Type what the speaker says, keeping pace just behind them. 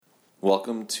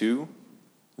Welcome to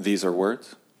These Are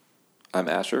Words. I'm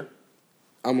Asher.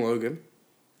 I'm Logan.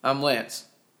 I'm Lance.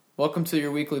 Welcome to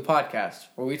your weekly podcast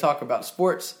where we talk about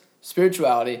sports,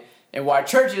 spirituality, and why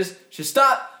churches should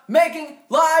stop making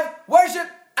live worship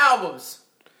albums.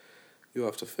 You'll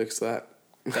have to fix that.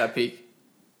 Did I peak?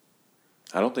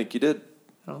 I don't think you did.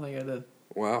 I don't think I did.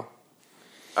 Wow.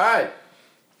 All right.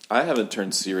 I haven't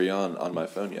turned Siri on my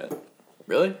phone yet.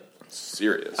 Really?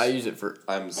 Serious. I use it for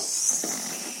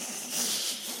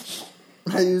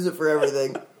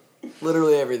everything.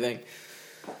 Literally everything.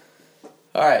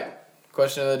 All right.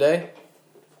 Question of the day.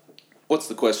 What's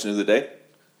the question of the day?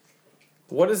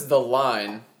 What is the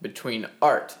line between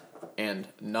art and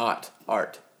not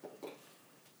art?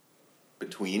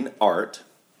 Between art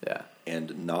Yeah.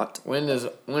 and not. When does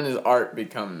art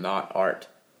become not art?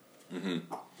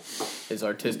 Mm-hmm. Is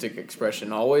artistic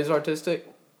expression always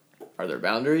artistic? Are there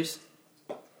boundaries?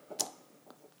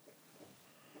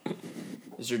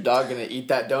 Is your dog going to eat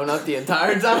that donut the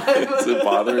entire time? Is it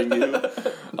bothering you?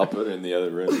 I'll put it in the other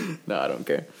room. No, I don't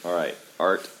care. All right.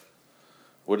 Art.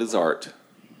 What is art?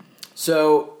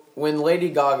 So, when Lady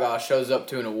Gaga shows up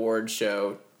to an award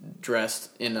show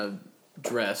dressed in a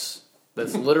dress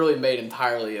that's literally made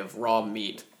entirely of raw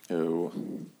meat Oh.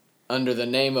 under the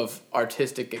name of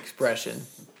artistic expression,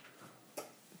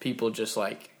 people just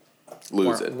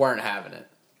weren't having it.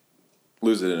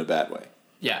 Lose it in a bad way.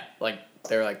 Yeah,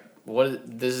 they're like,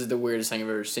 this is the weirdest thing I've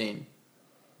ever seen.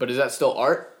 But is that still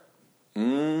art?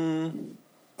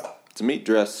 It's a meat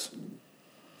dress.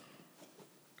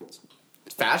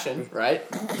 It's fashion, right?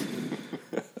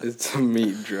 It's a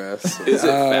meat dress. Is it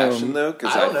fashion though?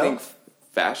 Because I don't know. think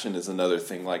fashion is another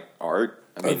thing like art.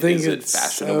 I mean, think is it it's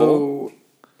fashionable?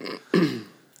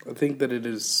 I think that it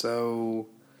is so...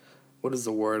 What is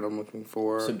the word I'm looking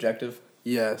for? Subjective.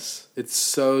 Yes. It's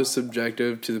so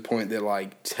subjective to the point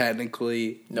that,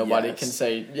 technically... Nobody yes. can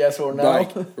say yes or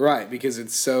no. Right, because it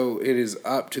is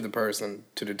up to the person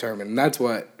to determine. And that's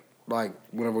what,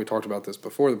 whenever we talked about this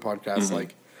before the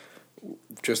podcast,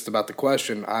 just about the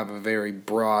question, I have a very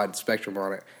broad spectrum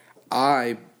on it.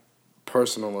 I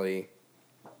personally,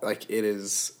 it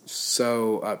is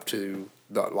so up to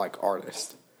the,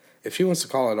 artist. If she wants to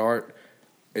call it art,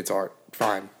 it's art.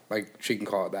 Fine. She can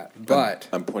call it that. But...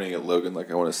 I'm pointing at Logan like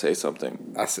I want to say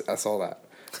something. I saw that.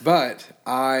 But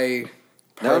I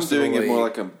Now I'm doing it more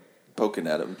like I'm poking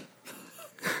at him.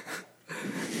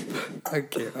 I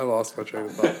can't. I lost my train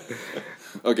of thought.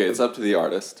 Okay, it's up to the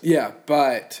artist. Yeah,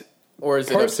 but... Or is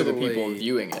it up to the people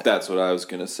viewing it? That's what I was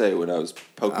going to say when I was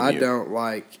poking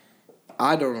you.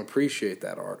 I don't appreciate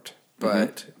that art,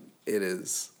 but it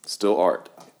is... Still art.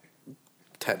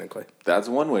 Technically. That's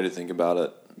one way to think about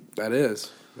it. That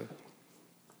is.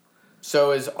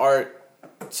 So is art...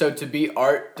 So to be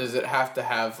art, does it have to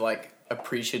have,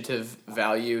 appreciative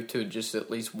value to just at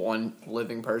least one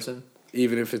living person?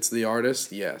 Even if it's the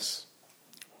artist, yes.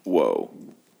 Whoa.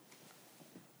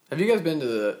 Have you guys been to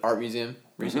the art museum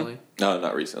recently? No,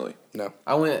 not recently. No.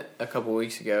 I went a couple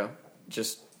weeks ago,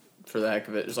 just for the heck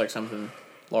of it. It was something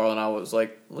Laurel and I was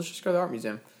like, let's just go to the art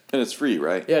museum. And it's free,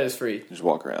 right? Yeah, it is free. Just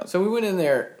walk around. So we went in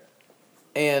there,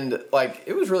 and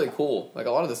it was really cool. A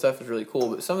lot of the stuff was really cool,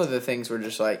 but some of the things were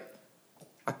just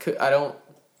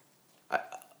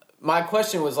my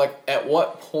question was at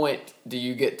what point do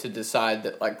you get to decide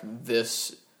that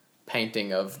this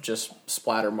painting of just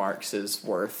splatter marks is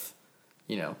worth,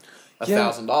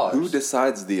 $1,000? Who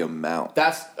decides the amount?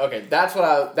 That's okay. That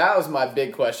was my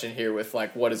big question here with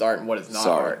what is art and what is not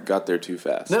Sorry, art. got there too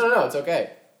fast. No, it's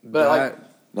okay. But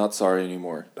not sorry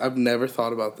anymore. I've never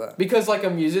thought about that. because a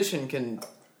musician can,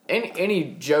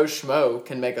 any Joe Schmo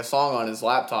can make a song on his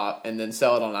laptop and then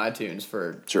sell it on iTunes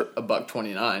for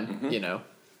 $1.29.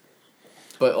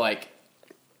 But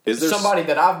Is there somebody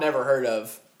that I've never heard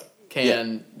of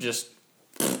can just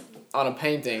on a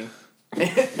painting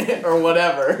or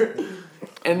whatever,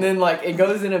 and then it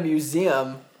goes in a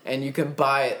museum and you can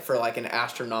buy it for an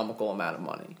astronomical amount of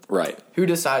money. Right. Who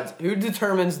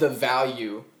determines the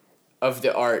value of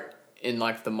the art in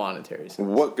the monetary sense?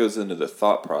 What goes into the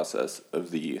thought process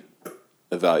of the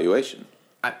evaluation?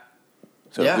 What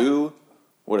do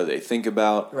they think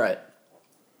about? Right.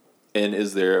 And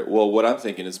is there, what I'm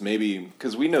thinking is maybe,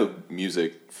 because we know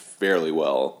music fairly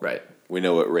well. Right. We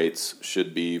know what rates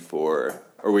should be or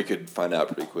we could find out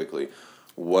pretty quickly,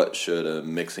 what should a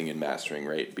mixing and mastering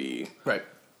rate be? Right.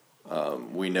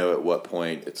 We know at what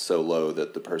point it's so low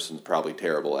that the person's probably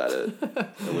terrible at it.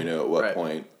 And we know at what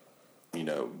point,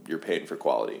 you're paying for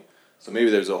quality. So maybe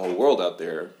there's a whole world out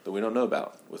there that we don't know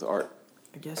about with art.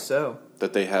 I guess so.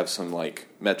 That they have some,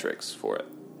 metrics for it.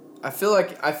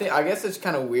 I guess it's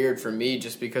kind of weird for me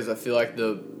just because I feel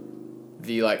the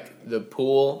the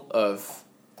pool of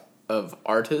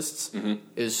artists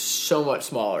is so much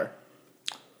smaller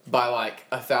by like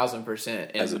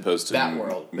 1,000% in as opposed to that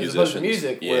world. musicians. As opposed to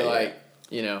music, where like,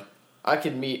 you know, I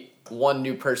could meet one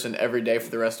new person every day for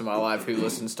the rest of my life who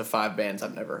listens to 5 bands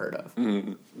I've never heard of.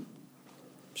 Mm-hmm.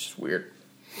 It's just weird.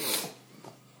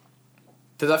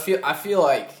 Because I feel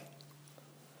like,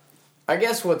 I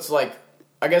guess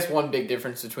one big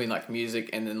difference between like music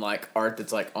and then like art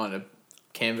that's like on a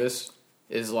canvas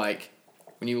is like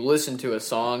when you listen to a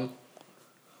song,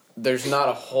 there's not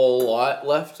a whole lot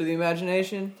left to the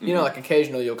imagination. You know, like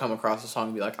occasionally you'll come across a song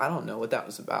and be like, I don't know what that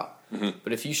was about.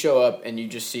 But if you show up and you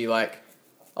just see like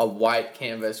a white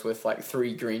canvas with like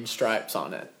 3 green stripes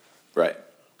on it, right?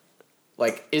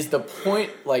 Like, is the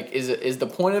point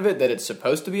of it that it's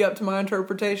supposed to be up to my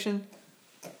interpretation,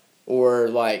 or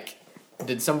like,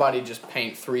 did somebody just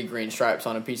paint 3 green stripes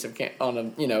on a piece of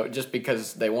just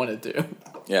because they wanted to?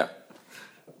 Yeah,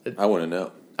 I want to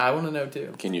know. I want to know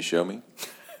too. Can you show me?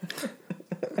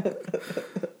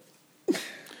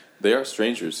 They are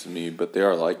strangers to me, but they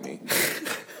are like me.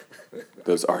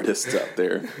 Those artists out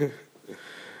there.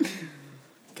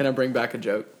 Can I bring back a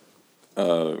joke?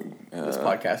 This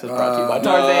podcast is brought to you by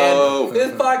Tarzan. No.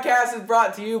 This podcast is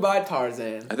brought to you by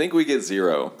Tarzan. I think we get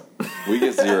 0. We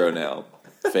get 0 now.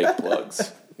 Fake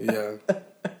plugs. Yeah.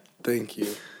 Thank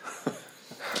you.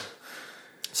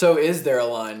 So is there a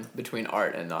line between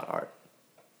art and not art?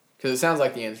 Because it sounds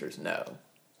like the answer is no.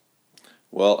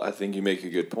 Well, I think you make a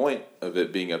good point of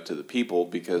it being up to the people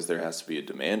because there has to be a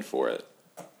demand for it.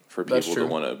 For people to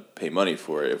want to pay money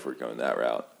for it if we're going that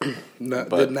route.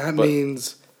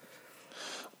 Means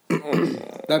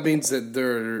that means that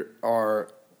there are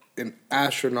an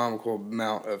astronomical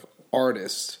amount of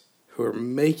artists who are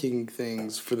making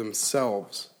things for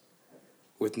themselves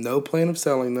with no plan of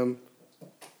selling them,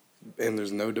 and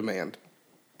there's no demand.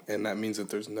 And that means that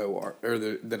there's no art, or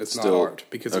that it's not art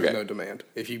because there's no demand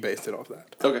if you based it off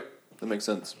that. Okay, that makes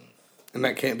sense. And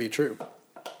that can't be true.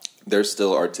 They're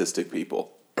still artistic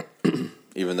people.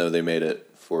 Even though they made it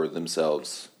for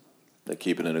themselves. They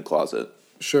keep it in a closet.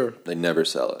 Sure. They never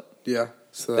sell it. Yeah.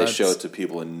 So they show it to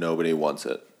people and nobody wants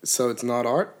it. So it's not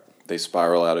art? They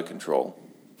spiral out of control.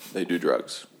 They do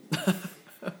drugs.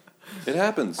 It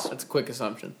happens. That's a quick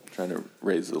assumption. Trying to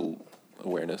raise the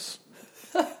awareness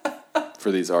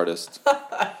for these artists.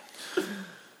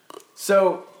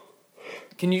 So,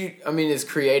 is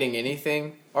creating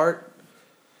anything art?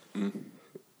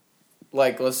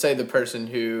 Like, let's say the person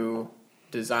who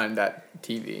designed that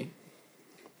TV.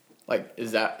 Like,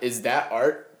 is that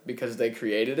art because they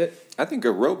created it? I think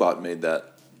a robot made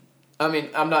that. I mean,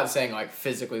 I'm not saying like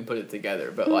physically put it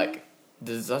together, but like,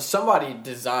 somebody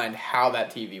designed how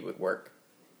that TV would work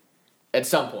at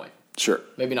some point. Sure.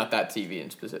 Maybe not that TV in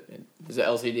specific. Is it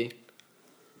LCD?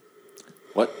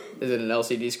 What? Is it an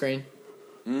LCD screen?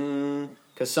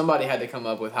 Because somebody had to come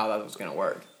up with how that was going to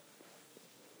work.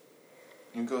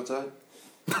 You can go outside?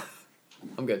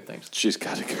 I'm good, thanks. She's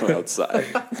got to go outside.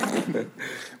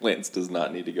 Lance does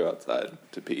not need to go outside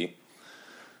to pee.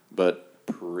 But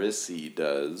Prissy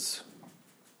does.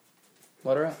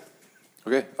 Let her out.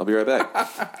 Okay, I'll be right back.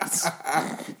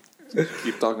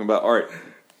 Keep talking about art.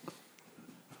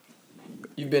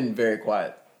 You've been very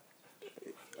quiet.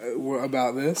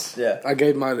 About this? Yeah. I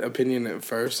gave my opinion at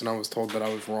first, and I was told that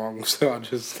I was wrong, so I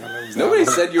just kind of... Nobody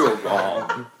said you were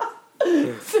wrong.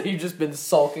 So you've just been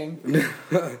sulking?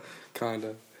 Kind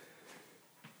of.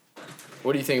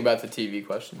 What do you think about the TV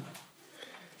question?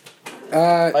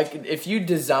 Like, if you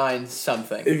design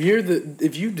something...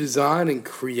 If you design and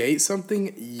create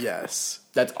something, yes.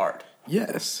 That's art.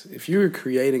 Yes. If you're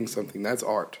creating something, that's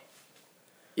art.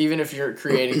 Even if you're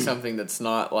creating something that's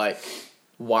not, like,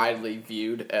 widely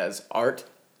viewed as art?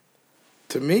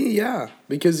 To me, yeah.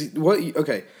 Because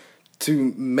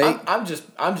to make... I'm just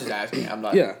asking. I'm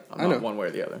not I know. one way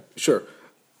or the other. Sure.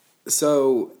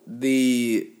 So,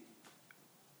 the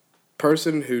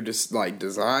person who just, like,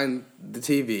 designed the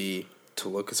TV to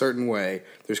look a certain way,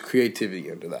 there's creativity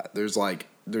into that. There's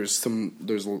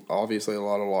obviously a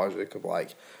lot of logic of,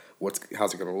 like,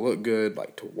 how's it going to look good,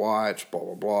 like, to watch, blah,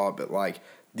 blah, blah. But, like,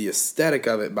 the aesthetic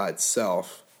of it by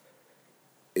itself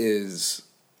is...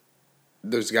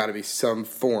 There's got to be some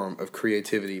form of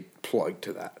creativity plugged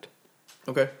to that.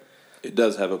 Okay. It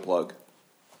does have a plug.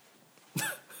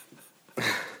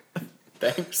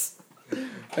 Thanks.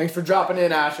 Thanks for dropping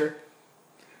in, Asher.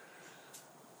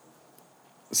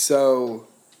 So,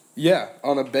 yeah,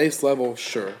 on a base level,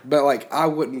 sure. But, like, I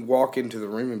wouldn't walk into the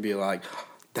room and be like,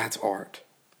 that's art.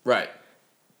 Right.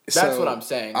 That's what I'm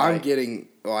saying.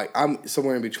 I'm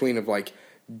somewhere in between of, like,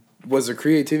 was there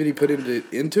creativity put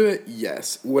into it?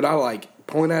 Yes. Would I, like,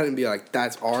 point at it and be like,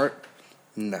 that's art?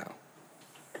 No.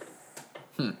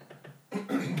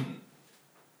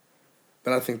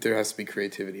 But I think there has to be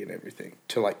creativity in everything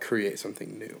to like create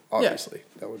something new. Obviously,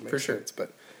 that would make sense.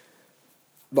 But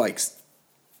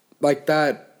like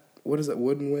that, what is that?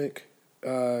 Wooden wick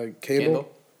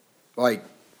candle? Like,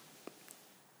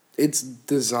 it's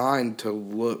designed to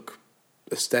look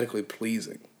aesthetically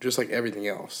pleasing, just like everything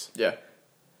else. Yeah.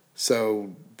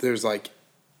 So there's like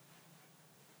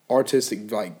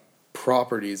artistic like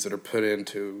properties that are put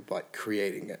into like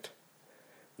creating it,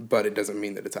 but it doesn't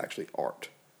mean that it's actually art.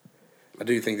 I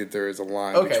do think that there is a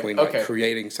line between like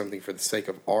creating something for the sake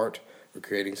of art or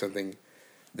creating something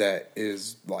that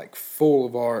is like full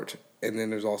of art, and then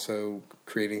there's also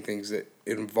creating things that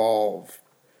involve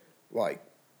like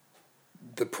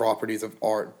the properties of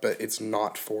art, but it's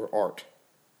not for art.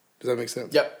 Does that make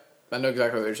sense? Yep. I know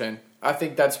exactly what you're saying. I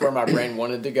think that's where my brain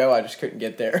wanted to go. I just couldn't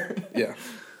get there. Yeah.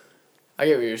 I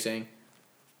get what you're saying.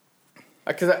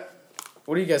 Because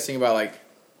what do you guys think about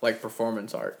like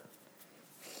performance art?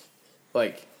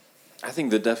 Like, I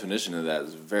think the definition of that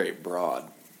is very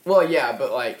broad. Well, yeah,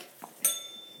 but like,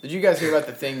 did you guys hear about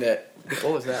the thing that?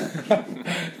 What was that?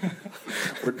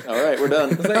 All right, we're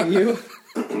done. Was that you?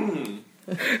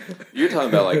 You're talking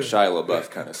about like Shia LaBeouf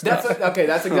kind of stuff.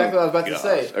 That's exactly what I was about to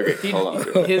say. Okay,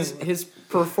 hold on. His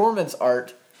performance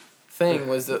art thing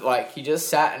was that like he just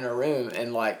sat in a room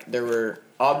and like there were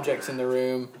objects in the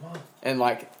room, and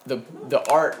like the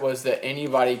art was that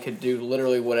anybody could do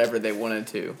literally whatever they wanted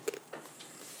to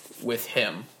with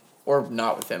him or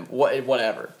not with him,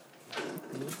 whatever.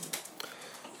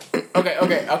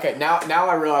 Okay. Now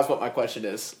I realize what my question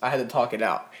is. I had to talk it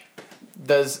out.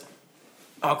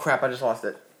 Oh crap! I just lost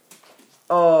it.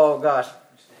 Oh gosh.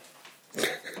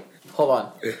 Hold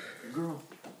on.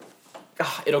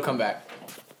 It'll come back.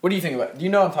 What do you think about it? Do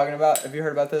you know what I'm talking about? Have you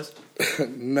heard about this?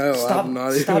 No, Stop, I'm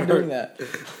not stop even doing that.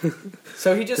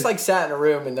 So he just like sat in a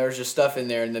room and there was just stuff in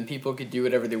there, and then people could do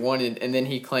whatever they wanted, and then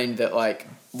he claimed that like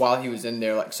while he was in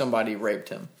there, like somebody raped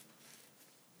him.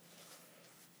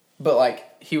 But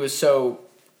like he was so,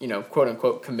 quote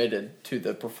unquote committed to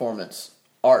the performance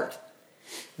art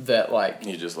that like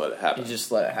he just let it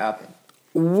happen.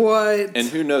 What? And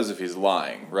who knows if he's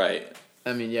lying, right?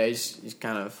 I mean, yeah, he's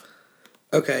kind of.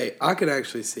 Okay, I could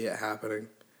actually see it happening.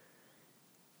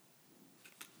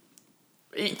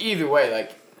 Either way,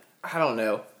 like, I don't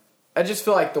know. I just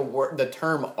feel like the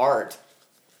term art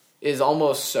is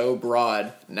almost so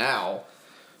broad now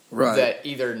that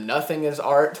either nothing is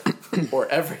art or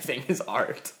everything is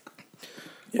art.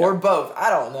 Yeah. Or both. I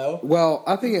don't know. Well,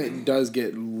 I think it does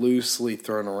get loosely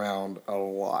thrown around a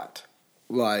lot.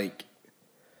 Like,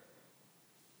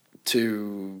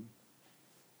 to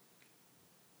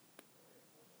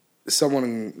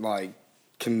someone like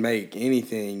can make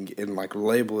anything and like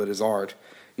label it as art.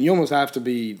 You almost have to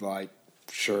be like,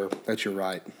 sure, that you're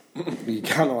right. You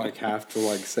kind of like have to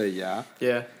like say yeah.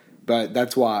 Yeah. But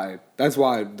that's why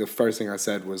the first thing I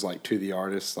said was like to the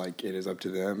artist, like it is up to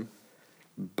them.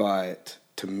 But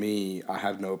to me, I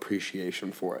have no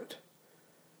appreciation for it.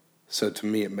 So to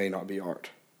me, it may not be art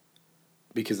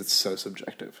because it's so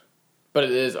subjective. But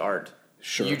it is art.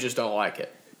 Sure. You just don't like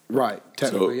it. Right.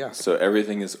 Technically, yeah. So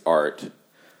everything is art.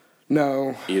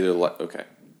 No. Okay.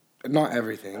 Not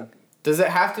everything. Does it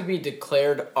have to be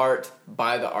declared art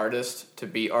by the artist to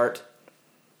be art?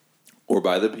 Or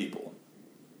by the people?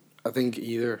 I think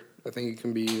either. I think it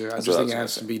can be either. I just think it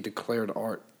has to be declared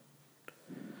art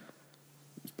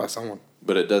by someone.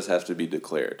 But it does have to be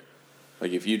declared.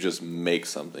 Like if you just make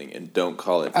something and don't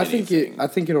call it anything. I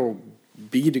think it'll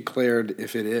be declared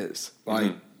if it is.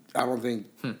 Like I don't think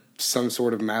some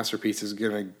sort of masterpiece is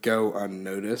gonna go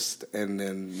unnoticed and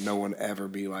then no one ever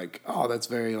be like, oh, that's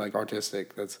very like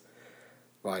artistic. That's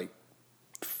like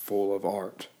full of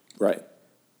art. Right.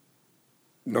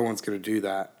 No one's gonna do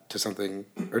that to something,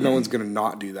 or no one's gonna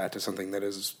not do that to something that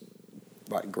is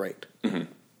like great. Mm-hmm.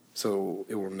 So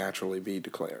it will naturally be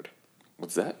declared.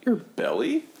 What's that? Your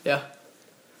belly? Yeah.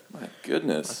 My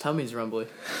goodness. My tummy's rumbly.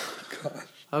 Gosh.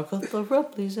 I've got the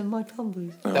rumblies in my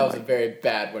tumblies. That was a very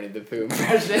bad Winnie the Pooh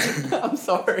impression. I'm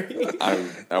sorry.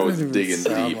 I was digging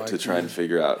deep like to try and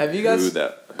figure out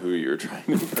who you were trying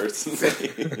to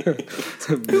impersonate.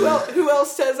 Who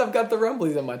else says I've got the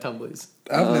rumblies in my tumblies?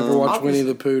 I've never watched Winnie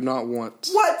the Pooh, not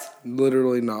once. What?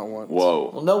 Literally not once.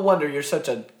 Whoa. Well, no wonder you're such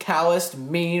a calloused,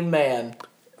 mean man.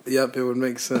 Yep, it would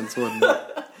make sense, wouldn't it?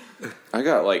 I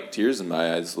got like tears in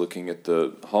my eyes looking at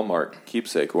the Hallmark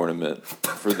keepsake ornament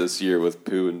for this year with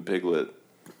Pooh and Piglet.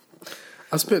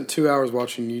 I spent 2 hours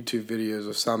watching YouTube videos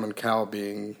of Simon Cowell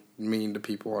being mean to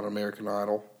people on American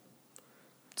Idol.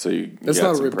 So you It's got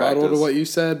not a some rebuttal practice. to what you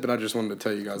said, but I just wanted to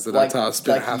tell you guys that that's how I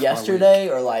spent half yesterday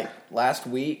or like last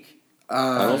week.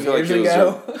 I don't feel like years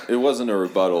ago. it wasn't a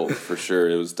rebuttal for sure.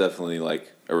 It was definitely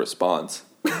like a response.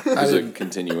 It was a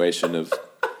continuation of.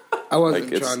 I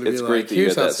wasn't like, trying to be it's great like, that you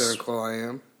here's had how that cynical I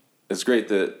am. It's great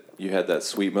that you had that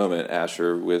sweet moment,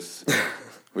 Asher, with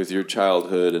your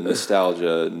childhood and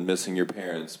nostalgia and missing your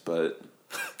parents. But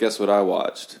guess what I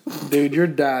watched? Dude, your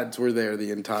dads were there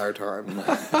the entire time.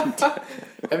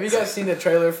 Have you guys seen the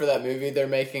trailer for that movie they're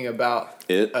making about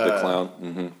It, the clown.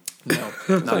 Mm-hmm. No,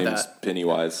 His not name's that.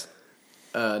 Pennywise.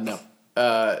 No.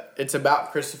 It's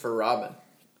about Christopher Robin.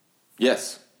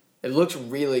 Yes. It looks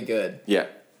really good. Yeah.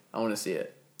 I want to see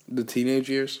it. The teenage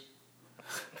years?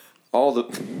 All the.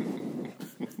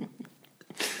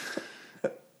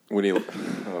 When he.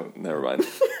 Oh, never mind.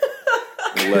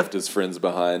 He left his friends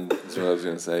behind. That's what I was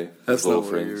going to say. That's his little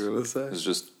not what you friends. were going to say. It was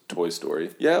just Toy Story.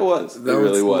 Yeah, it was. No, it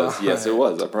really it's was. not. Yes, it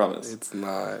was. I promise. It's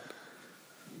not.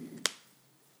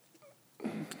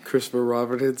 Christopher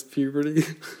Robin hits puberty.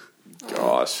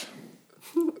 Gosh.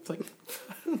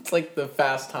 It's like the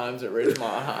Fast Times at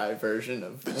Ridgemont High version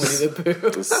of Winnie the Pooh.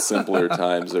 The simpler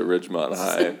times at Ridgemont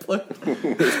High Simpler.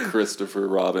 with Christopher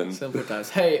Robin. Simpler times.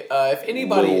 Hey, if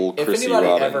anybody Little Chrissy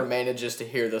Robin. ever manages to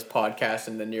hear this podcast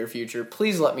in the near future,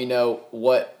 please let me know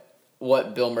what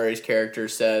Bill Murray's character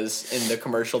says in the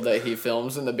commercial that he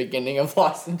films in the beginning of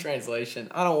Lost in Translation.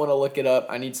 I don't want to look it up.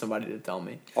 I need somebody to tell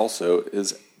me. Also,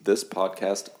 is this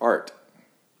podcast art?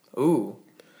 Ooh.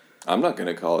 I'm not going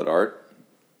to call it art.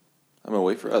 I'm going to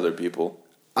wait for other people.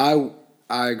 I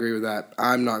agree with that.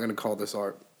 I'm not going to call this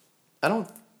art. I don't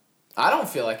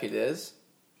feel like it is.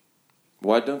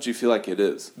 Why don't you feel like it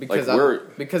is? Because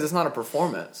because it's not a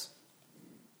performance.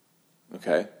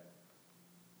 Okay.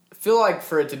 I feel like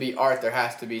for it to be art, there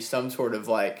has to be some sort of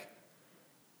like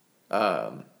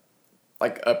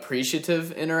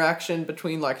appreciative interaction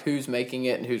between like who's making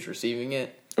it and who's receiving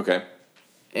it. Okay.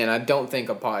 And I don't think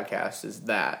a podcast is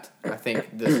that. I think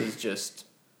this is just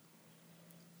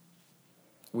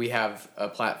we have a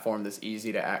platform that's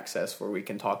easy to access where we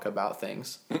can talk about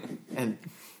things, and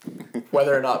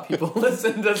whether or not people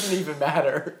listen doesn't even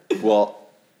matter. Well,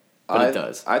 But it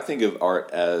does. I think of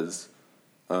art as,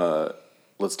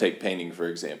 let's take painting for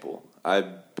example. I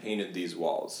painted these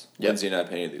walls. Yep. Lindsay and I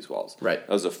painted these walls. Right.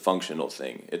 That was a functional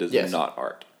thing. It is Yes. not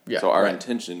art. Yeah, So our right.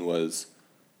 intention was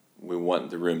we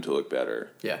want the room to look better.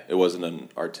 Yeah. It wasn't an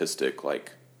artistic,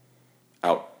 like,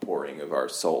 outpouring of our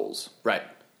souls. Right.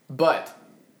 But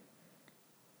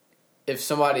if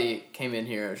somebody came in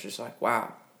here and was just like,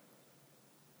 wow.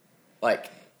 Like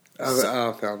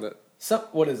I found it.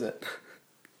 what is it?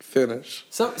 Finish.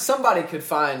 Somebody could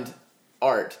find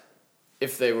art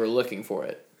if they were looking for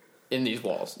it in these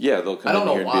walls. Yeah, they'll come I don't in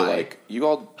know here and why. be like, you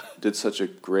all did such a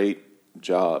great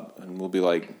job. And we'll be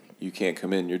like, you can't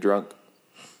come in, you're drunk.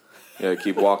 Yeah,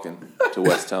 keep walking to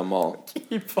West Town Mall.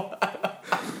 You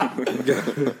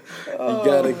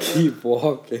gotta keep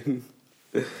walking.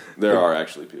 There are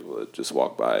actually people that just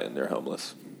walk by and they're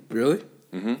homeless. Really?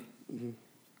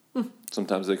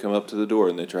 Sometimes they come up to the door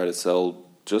and they try to sell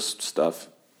just stuff,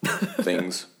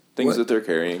 things What? that they're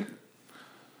carrying.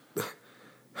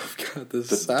 I've got this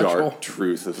The satchel. dark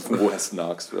truth of West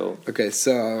Knoxville. Okay,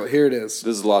 so here it is.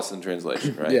 This is lost in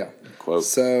translation, right? Yeah. Quote.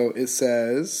 So it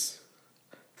says,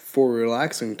 for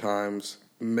relaxing times,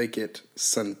 make it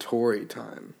Suntory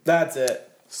time. That's it.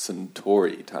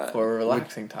 Centauri time. For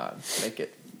relaxing time. Make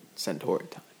it Centauri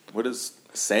time. What is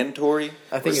Santori?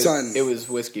 I think Sun. it was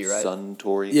whiskey, right?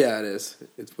 Suntory? Yeah, it is.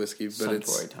 It's whiskey, but Suntory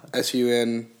it's time.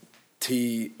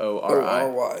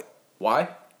 SUNTORY. Why?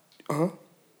 Uh-huh.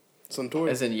 Suntory.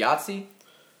 As in Yahtzee?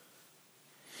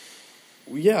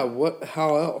 Yeah, what?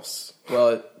 How else?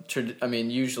 Well,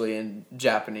 usually in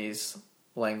Japanese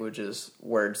languages,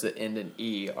 words that end in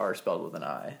E are spelled with an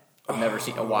I. I've never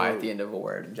seen a Y at the end of a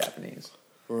word in Japanese.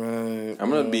 Right. I'm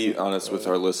going to be honest with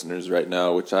our listeners right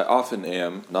now, which I often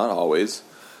am, not always.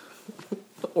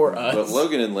 Or us. But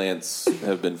Logan and Lance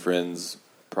have been friends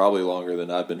probably longer than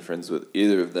I've been friends with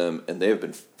either of them, and they have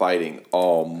been fighting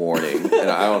all morning, and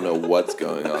I don't know what's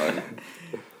going on.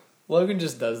 Logan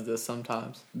just does this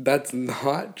sometimes. That's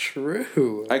not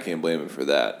true. I can't blame him for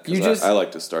that. 'Cause You just- I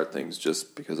like to start things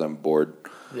just because I'm bored.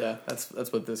 Yeah, that's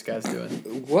what this guy's doing.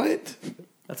 What?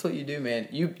 That's what you do, man.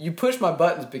 You push my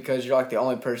buttons because you're like the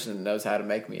only person that knows how to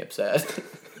make me upset.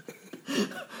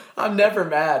 I'm never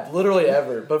mad, literally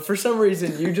ever. But for some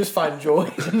reason, you just find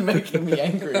joy in making me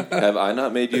angry. Have I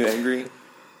not made you angry?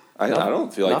 I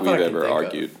don't feel like Not that I we've can ever think of.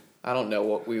 argued. I don't know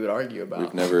what we would argue about.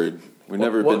 We've never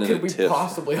What been could in a we tiff.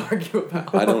 possibly argue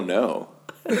about? I don't know.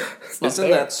 not Isn't fair.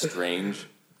 that strange?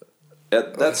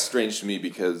 That's strange to me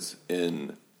because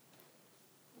in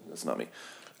That's not me.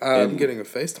 I'm getting a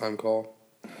FaceTime call.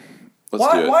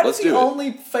 Let's do it. Why Let's does he do it.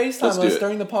 only FaceTime Let's do us it.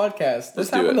 during the podcast? This Let's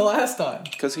do happened it. the last time.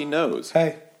 Because he knows.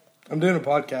 Hey, I'm doing a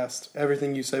podcast.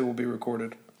 Everything you say will be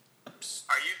recorded. Are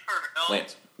you for real?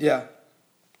 Lance. Yeah,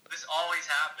 This always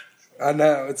happens. I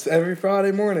know. It's every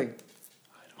Friday morning.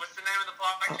 What's the name of the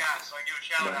podcast so I give a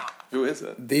shout out? Who is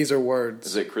it? These are words.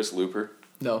 Is it Chris Looper?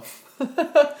 No.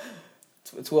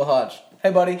 It's Will Hodge. Hey,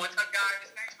 buddy. What's up,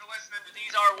 guys? Thanks for listening to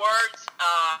These Are Words.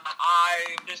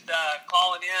 I'm just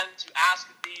calling in to ask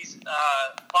these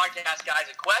podcast guys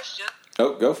a question.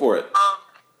 Oh, go for it.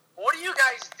 What do you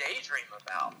guys daydream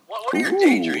about? What are your Ooh.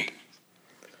 daydreams?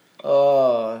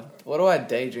 What do I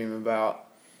daydream about?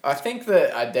 I think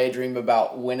that I daydream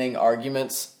about winning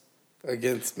arguments.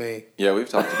 Against me. Yeah, we've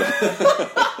talked about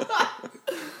it.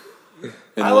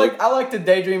 And I like to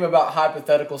daydream about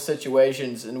hypothetical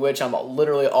situations in which I'm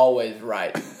literally always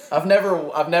right. I've never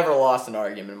lost an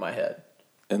argument in my head.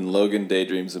 And Logan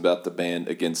daydreams about the band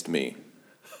Against Me.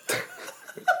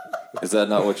 Is that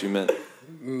not what you meant?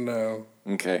 No.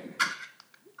 Okay.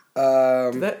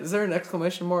 Is there an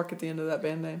exclamation mark at the end of that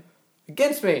band name?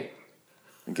 Against me.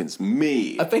 Against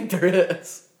me. I think there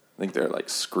is. I think they're like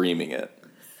screaming it.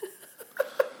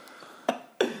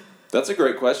 That's a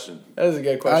great question. That is a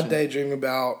good I question. daydream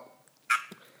about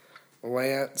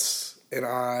Lance and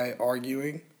I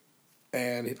arguing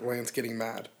and Lance getting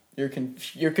mad. You're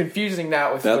confusing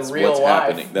that with That's the real what's life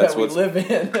happening. That's that we what's live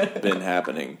in. been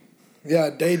happening. Yeah,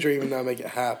 daydream and not make it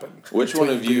happen. Which one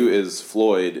of you is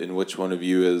Floyd and which one of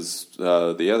you is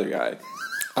the other guy?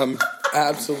 I'm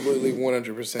absolutely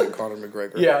 100% Conor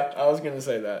McGregor. Yeah, I was gonna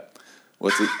say that.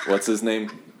 What's his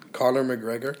name? Conor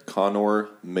McGregor. Conor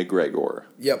McGregor.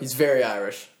 Yep. He's very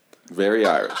Irish. Very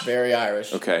Irish. Very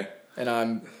Irish. Okay. And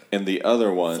I'm And the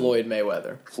other one, Floyd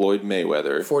Mayweather. Floyd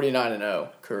Mayweather. 49-0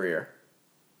 career.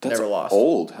 That's Never lost.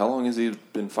 old. How long has he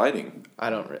been fighting? I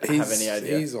don't have any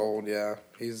idea. He's old, yeah.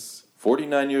 He's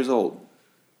 49 years old.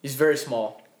 He's very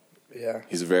small. yeah.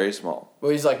 He's very small.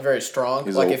 Well, he's like very strong.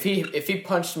 He's like old. if he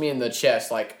punched me in the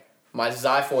chest, like my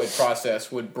xiphoid process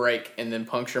would break and then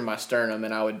puncture my sternum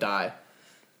and I would die.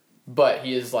 But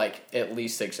he is like at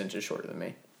least 6 inches shorter than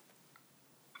me.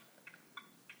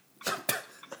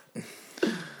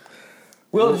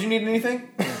 Will, did you need anything?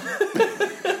 I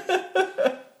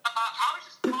was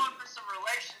just calling for some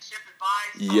relationship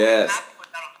advice. Yes. I have to put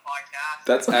that on the podcast.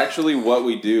 That's actually what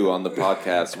we do on the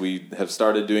podcast. We have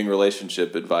started doing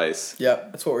relationship advice.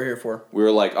 Yep, that's what we're here for. We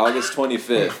were like August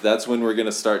 25th. That's when we're going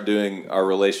to start doing our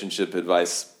relationship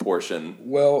advice portion.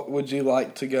 Well, would you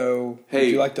like to go? Hey.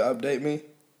 Would you like to update me?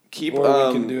 Keep Or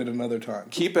we can do it another time.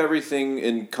 keep everything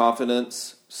in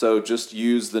confidence. So just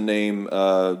use the name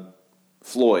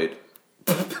Floyd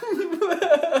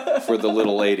for the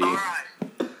little lady. All right.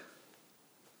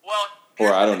 Well,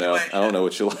 Or I don't here's know. the I don't know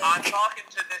what you I'm like. talking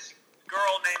to this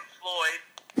girl named Floyd.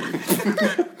 And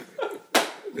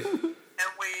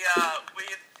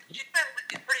she's been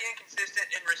pretty inconsistent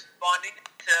in responding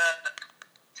to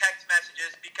text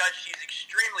messages because she's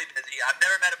extremely busy. I've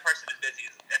never met a person as busy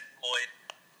as Floyd.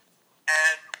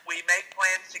 And we make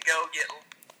plans to go get...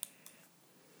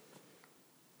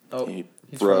 Oh, He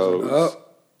he's froze.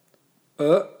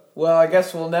 frozen. Well, I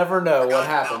guess we'll never know what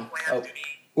happened. Oh,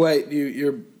 Wait,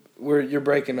 you're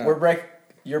breaking up.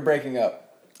 you're breaking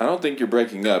up. I don't think you're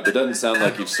breaking up. It doesn't sound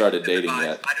like you've started dating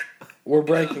yet. We're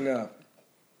breaking up.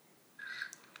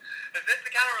 Is this the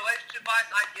kind of relationship advice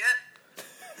I get?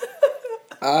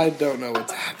 I don't know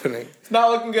what's happening. It's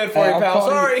not looking good for Hey, you, I'll pal. call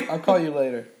Sorry. you. I'll call you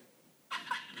later.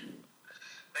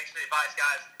 Thanks for the advice,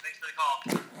 guys. Thanks for the call.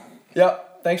 Yep.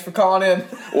 Thanks for calling in.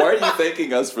 Why are you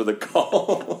thanking us for the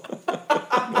call?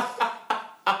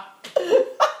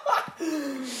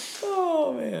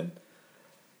 Oh man,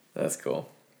 that's cool.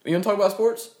 You want to talk about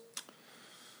sports?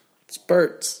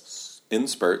 Spurts. In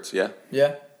spurts, yeah.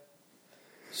 Yeah.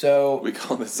 So We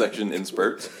call this section in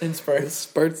spurts in spurts.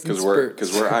 Spurts and because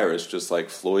spurts. we're Irish, just like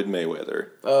Floyd Mayweather.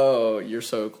 Oh, you're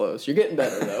so close. You're getting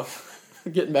better though.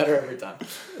 You're getting better every time.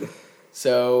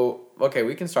 So okay,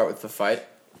 we can start with the fight.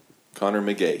 Conor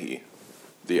McGahey,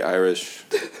 the Irish.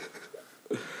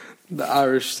 The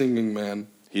Irish singing man.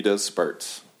 He does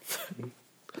spurts.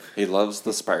 He loves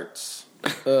the spurts.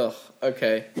 Ugh.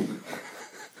 Okay.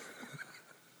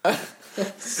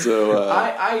 So,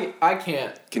 I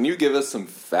can't. can you give us some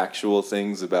factual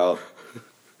things about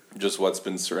just what's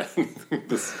been surrounding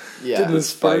this, Yeah. Didn't-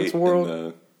 this fight? Spurts world?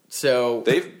 and, So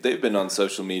they've been on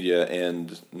social media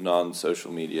and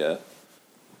non-social media.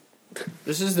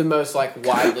 this is the most like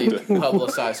widely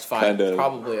publicized fight Kind of.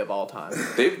 probably of all time.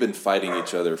 They've been fighting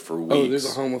each other for weeks. Oh,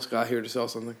 there's a homeless guy here to sell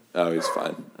something. Oh, he's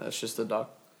fine. That's just a dog.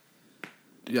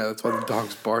 Yeah, that's why the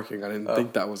dog's barking. I didn't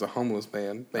think that was a homeless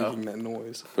man making that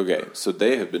noise. Okay, so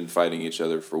they have been fighting each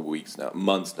other for weeks now,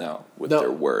 months now, with No.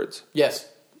 their words. Yes.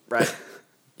 Right.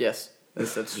 Yes.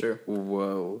 That's true.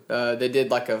 Whoa. They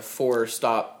did like a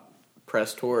 4-stop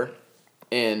press tour.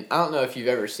 And I don't know if you've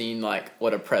ever seen like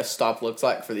what a press stop looks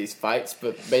like for these fights,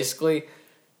 but basically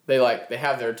they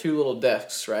have their 2 little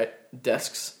desks, right?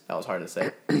 Desks. That was hard to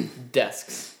say.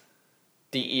 Desks.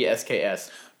 DESKS.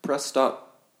 Press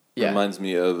stop reminds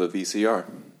me of a VCR.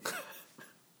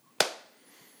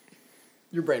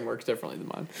 Your brain works differently than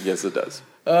mine. Yes, it does.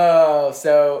 Oh,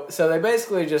 so they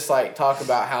basically just like talk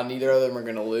about how neither of them are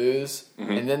gonna lose,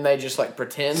 and then they just like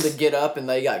pretend to get up and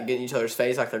they get in each other's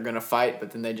face like they're gonna fight,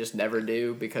 but then they just never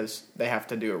do because they have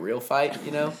to do a real fight,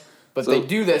 you know. But So- they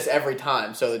do this every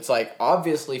time, so it's like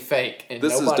obviously fake. And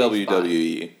This is nobody's buying.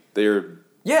 WWE. They're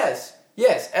Yes,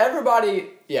 everybody.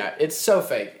 Yeah, it's so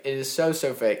fake. It is so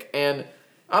fake. And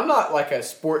I'm not like a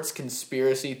sports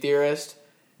conspiracy theorist,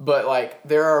 but like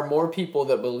there are more people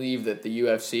that believe that the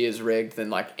UFC is rigged than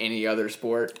like any other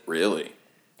sport. really.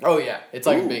 Oh yeah, it's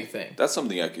like Ooh, a big thing. That's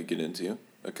something I could get into.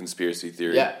 A conspiracy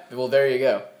theory. Yeah, well there you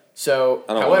go. So,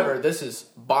 I don't however, wanna- this is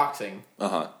boxing, Uh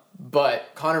huh.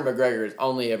 but Conor McGregor has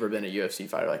only ever been a UFC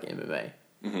fighter, like MMA.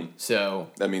 Mm-hmm. So,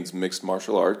 That means mixed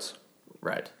martial arts.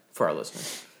 right, for our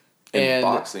listeners. And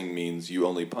boxing means you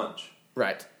only punch.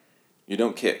 Right, You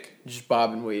don't kick. just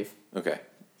bob and weave. Okay.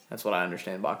 That's what I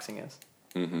understand boxing is.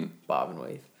 Mm-hmm. Bob and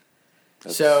weave.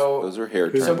 That's, So- those are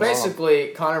hair terms. So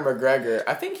basically, Conor McGregor,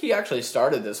 I think he actually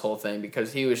started this whole thing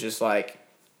because he was just like,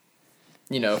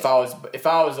 you know, if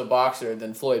I was a boxer,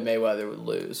 then Floyd Mayweather would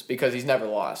lose because he's never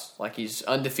lost. Like he's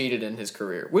undefeated in his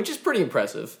career, which is pretty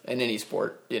impressive in any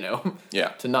sport, you know. Yeah.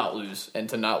 to not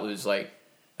lose like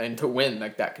and to win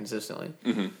like that consistently.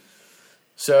 Mm-hmm.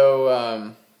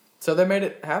 So so they made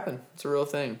it happen. It's a real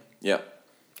thing. Yeah.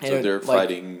 And So it, they're like,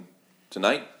 fighting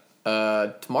tonight?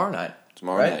 tomorrow night.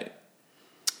 Tomorrow right? night.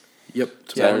 Yep,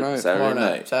 Yeah, tomorrow night. Saturday Tomorrow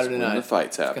night. night. Saturday That's when night. the fights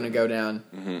It's happen. going to go down.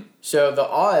 Mm-hmm. So the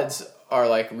odds are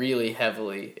like really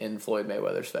heavily in Floyd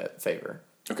Mayweather's favor.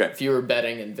 Okay. If you were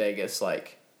betting in Vegas,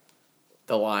 like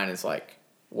the line is like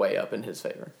way up in his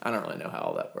favor. I don't really know how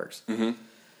all that works. Mm-hmm.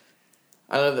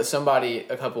 I know that somebody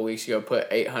a couple weeks ago put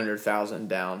 800,000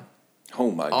 down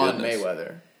Oh my on goodness.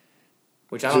 Mayweather,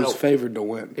 which I He don't was know. favored to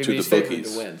win. He's to the favored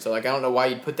bookies. to win. So like I don't know why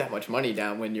you'd put that much money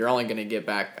down when you're only going to get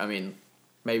back. I mean,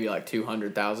 maybe like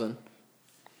 200,000.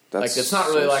 That's Like it's not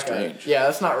really so like strange.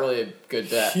 that's not really a good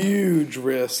bet. Huge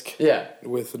risk Yeah.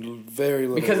 with very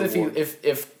little Because reward.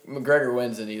 if McGregor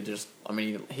wins and he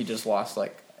just lost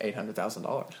like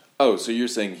 $800,000. Oh, so you're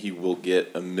saying he will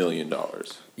get $1 million?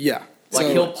 Yeah. Like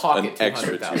So- he'll pocket An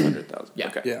extra 200,000. 200,000. Yeah.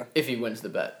 Okay. Yeah. If he wins the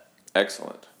bet,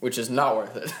 Excellent. which is not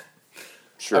worth it.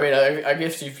 Sure. I mean, I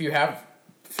guess if you have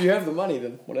the money,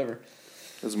 then whatever.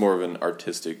 It's more of an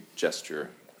artistic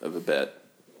gesture of a bet.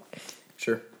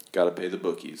 Sure. Got to pay the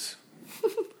bookies.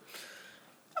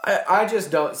 I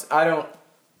don't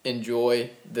enjoy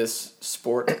this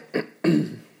sport. I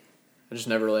just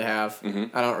never really have.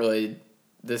 Mhm. I don't really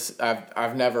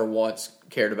I've never once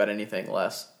cared about anything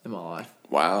less in my life.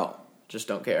 Wow. Just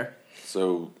don't care.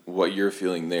 So what you're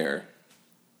feeling there,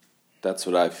 that's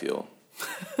what I feel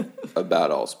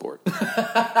about all sport.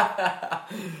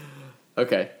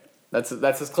 Okay. That's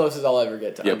as close as I'll ever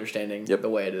get to Yep. understanding Yep. the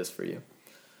way it is for you.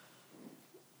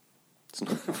 It's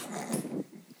not-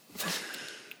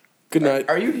 Good night.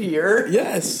 Are you here?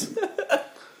 Yes.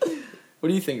 What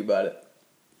do you think about it?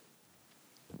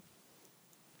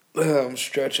 I'm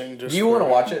stretching. Just Do you want to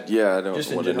watch it? yeah, I don't Just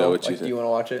in want to general, know what you like, do think. you want to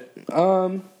watch it?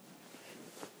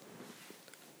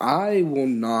 I will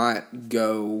not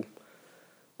go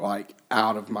like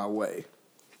out of my way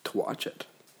to watch it.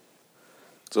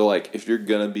 So, like, if you're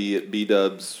gonna be at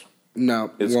B-Dubs,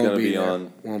 No, It's won't gonna be there.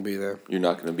 on- Won't be there. you're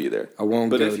not gonna be there. I won't.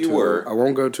 But go if you to were- I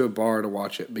won't go to a bar to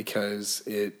watch it because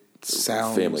it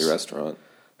sounds Family restaurant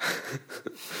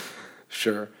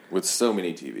Sure. with so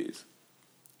many TVs,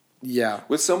 Yeah.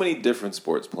 with so many different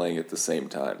sports playing at the same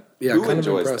time. Yeah. Who kind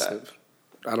enjoys of impressive.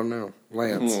 I don't know, that?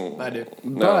 Lance. Hmm. I do.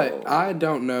 But I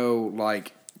don't know.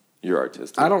 Like, You're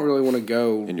artistic. I don't really want to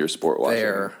go in your sport watching.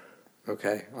 there.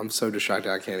 Okay, I'm so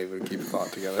distracted I can't even keep a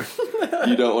thought together.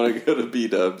 You don't want to go to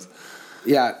B-Dubs.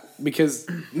 Yeah,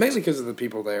 mainly because of the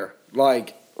people there.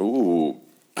 Like, Ooh,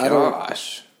 I don't-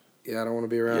 gosh. yeah, I don't want to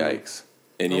be around. them. Yikes.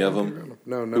 Any I of don't wanna be them? around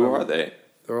No, no. Who no. are they?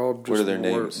 They're all just What are their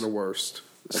names? the worst.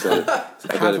 I bet, I Half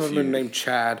bet of if them are you, named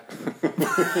Chad.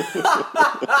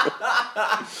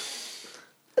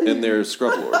 and they're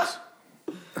scrub lords.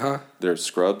 Huh? They're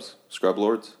scrub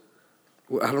lords?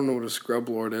 Well, I don't know what a scrub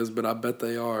lord is, but I bet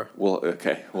they are. Well,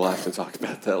 okay. We'll have to talk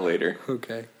about that later.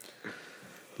 Okay.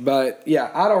 But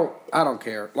yeah, I don't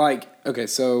care. Like, okay,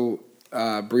 so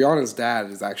Brianna's dad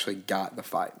has actually got the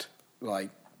fight, like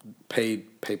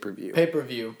paid pay-per-view.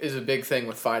 Pay-per-view is a big thing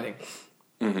with fighting.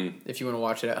 Mm-hmm. If you want to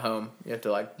watch it at home, you have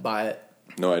to like buy it.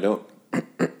 No, I don't. Want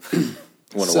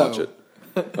to So- watch it?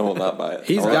 I will not buy it.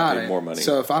 He's I will got pay it. more money.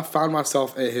 So if I find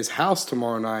myself at his house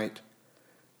tomorrow night,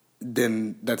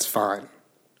 then that's fine.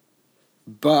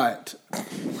 But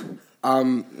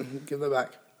give that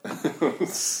back.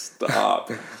 Stop.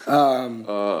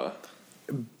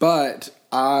 But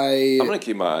I'm gonna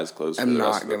keep my eyes closed for I'm the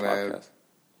rest not of the gonna- podcast.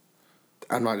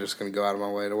 I'm not just going to go out of my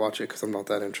way to watch it because I'm not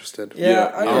that interested. Yeah,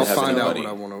 You don't I'll have find any out money. what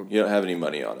I want to. You don't have any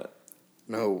money on it.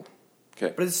 No.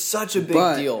 Okay. But it's such a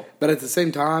big deal. But at the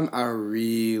same time, I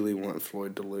really want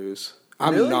Floyd to lose.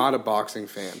 I'm Really? not a boxing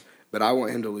fan, but I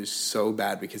want him to lose so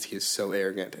bad because he is so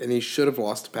arrogant, and he should have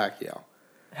lost to Pacquiao.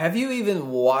 Have you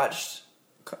even watched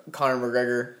Conor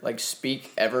McGregor like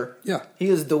speak ever? Yeah. He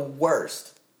is the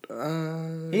worst. He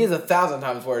is 1,000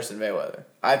 times worse than Mayweather,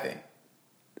 I think.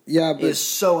 Yeah, He but is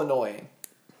so annoying.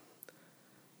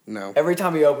 no. Every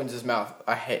time he opens his mouth,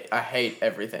 I hate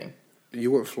everything.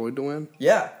 You want Floyd to win?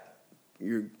 Yeah.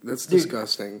 That's Dude.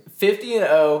 disgusting.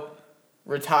 50-0,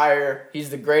 retire. He's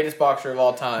the greatest boxer of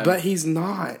all time. But he's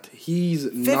not. He's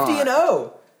 50-0.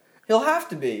 not. He'll have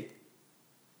to be.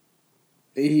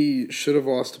 He should have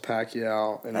lost to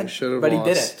Pacquiao, and he should have But he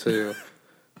lost to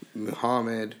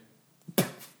Muhammad.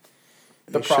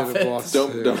 The He should have Prophet. lost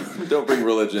Don't bring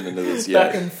religion into this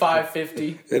Back yet. in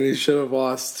 550. and he should have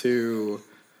lost to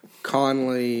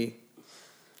Conley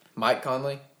Mike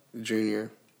Conley, Jr.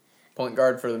 point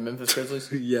guard for the Memphis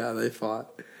Grizzlies. Yeah, they fought.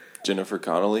 Jennifer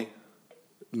Connelly.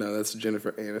 No, that's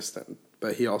Jennifer Aniston,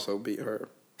 but he also beat her.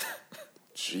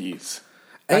 Jeez.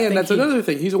 I And think that's he- another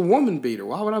thing. He's a woman beater.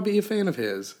 Why would I be a fan of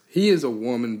his? He is a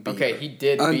woman beater. Okay, he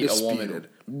did beat a woman.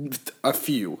 Undisputed. A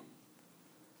few.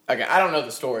 Okay, I don't know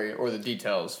the story or the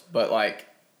details, but like,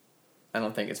 I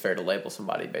don't think it's fair to label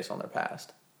somebody based on their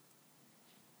past.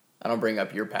 I don't bring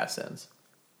up your past sins.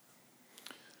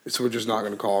 So we're just not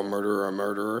going to call a murderer a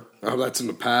murderer. Oh, that's in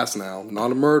the past now.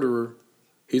 Not a murderer.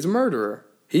 He's a murderer.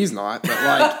 He's not.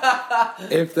 But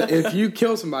like, if you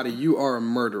kill somebody, you are a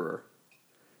murderer.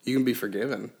 You can be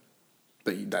forgiven,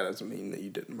 but that doesn't mean that you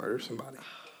didn't murder somebody.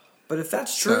 But if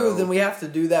that's true, So- then we have to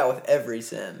do that with every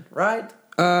sin, right?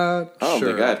 I don't sure.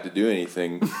 think I have to do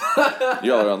anything.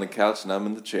 Y'all are on the couch and I'm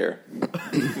in the chair.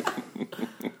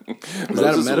 Is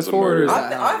that a metaphor or is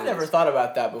that how I've it never is? thought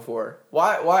about that before.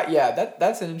 Why? Yeah,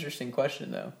 that's an interesting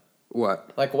question though.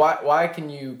 What? Like, why can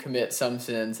you commit some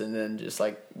sins and then just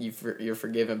like you're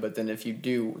forgiven, but then if you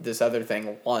do this other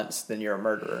thing once, then you're a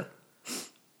murderer?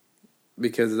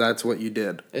 Because that's what you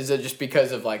did. Is it just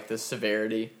because of like the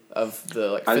severity of the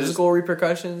like I physical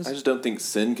repercussions? I just don't think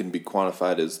sin can be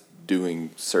quantified as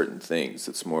doing certain things.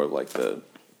 It's more of like the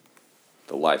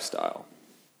lifestyle.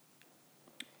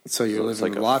 So you're So it's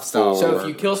living like the a lifestyle. So or- if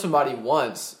you kill somebody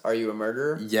once, are you a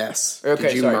murderer? yes. Okay,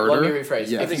 Did you sorry. murder? Let me rephrase.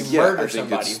 Yes. If you Yeah, I murder think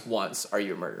somebody it's- once, are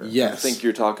you a murderer? Yes. I think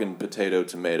you're talking potato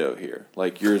tomato here.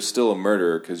 Like you're still a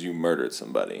murderer because you murdered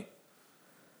somebody.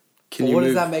 Can Well, you what does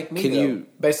move- that make me Can though? you?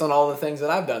 Based on all the things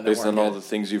that I've done. That Based on weren't all good? the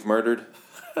things you've murdered,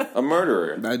 a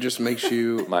murderer. That just makes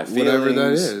you My whatever that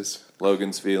feelings. is.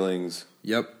 Logan's feelings,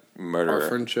 Yep. murderer. Our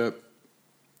friendship.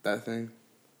 That thing.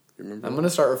 You remember? I'm gonna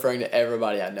start referring to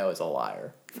everybody I know as a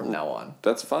liar from now on.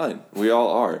 That's fine. We all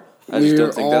are. I We're just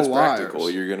don't think that's all practical.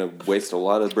 liars. You're gonna waste a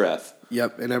lot of breath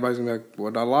Yep. And everybody's gonna be like,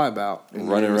 "What did I lie about?" And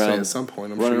running you're gonna say around at some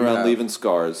point. I'm running sure you around have. leaving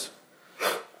scars.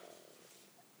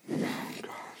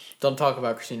 Don't talk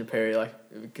about Christina Perry like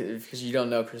because you don't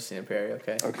know Christina Perry.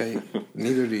 Okay. Okay.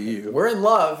 Neither do you. We're in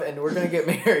love and we're gonna get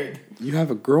married. You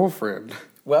have a girlfriend.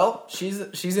 Well, she's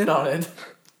in on it.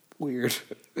 Weird.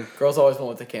 Girls always want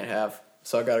what they can't have.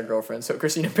 So I got a girlfriend. So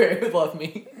Christina Perry would love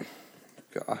me.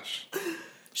 Gosh.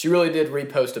 She really did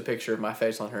repost a picture of my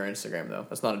face on her Instagram though.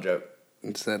 That's not a joke.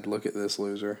 It said, "Look at this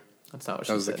loser." That's not what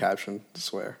That she was said. the caption. I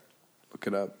swear. Look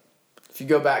it up. If you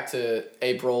go back to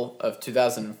April of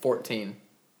 2014,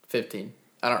 15,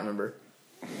 I don't remember.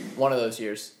 One of those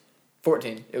years.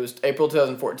 14. It was April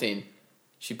 2014.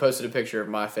 She posted a picture of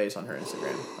my face on her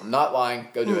Instagram. I'm not lying.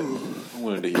 Go do it. I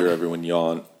wanted to hear everyone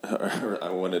yawn. I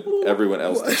wanted everyone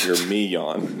else to hear me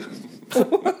yawn.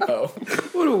 Oh.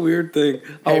 What a weird thing. Hey,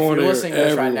 I if want you're to listening hear to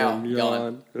this right everyone now,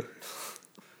 yawn.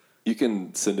 You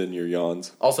can send in your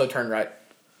yawns. Also turn right.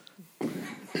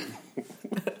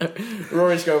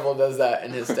 Rory Scovel does that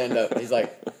in his stand-up. He's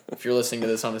like, if you're listening to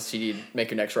this on a CD,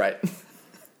 make your next right.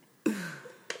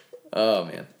 Oh,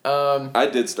 man. I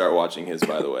did start watching his,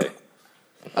 by the way.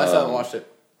 I still haven't watched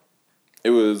it.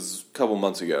 It was a couple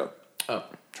months ago. Oh.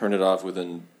 Turned it off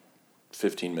within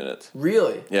 15 minutes.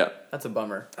 Really? Yeah. That's a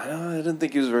bummer. I didn't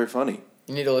think he was very funny.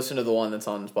 You need to listen to the one that's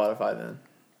on Spotify then.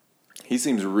 He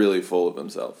seems really full of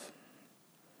himself.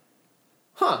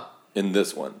 Huh. In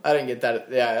this one. I didn't get that.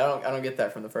 Yeah, I don't get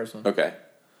that from the first one. Okay.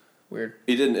 Weird.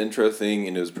 He did an intro thing,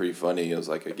 and it was pretty funny. I was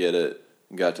like, I get it.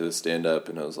 Got to the stand-up,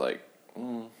 and I was like,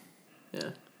 Yeah.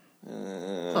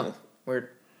 Huh. Weird.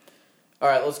 All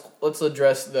right, let's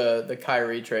address the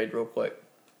Kyrie trade real quick.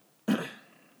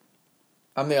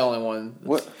 I'm the only one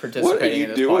that's participating What are you in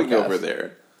this doing podcast. over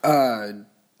there? Uh,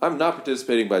 I'm not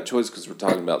participating by choice because we're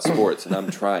talking about sports, and I'm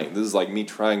trying. This is like me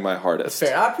trying my hardest.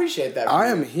 Fair. I appreciate that. I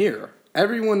am here.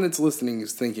 Everyone that's listening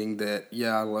is thinking that,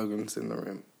 yeah, Logan's in the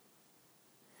room.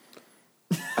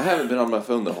 I haven't been on my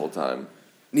phone the whole time.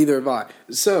 Neither have I.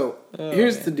 So,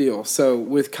 here's the deal. So,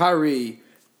 with Kyrie...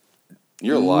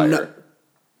 You're a liar.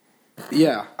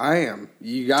 Yeah, I am.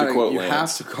 You gotta. quote You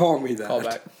Lance. have to call me that. Call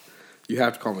back. You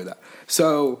have to call me that.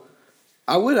 So,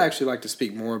 I would actually like to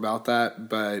speak more about that,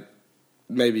 but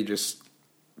maybe just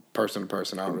person to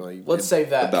person. I don't really. Let's save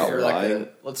that About for like lying?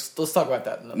 let's talk about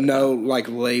that another No, like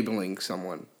labeling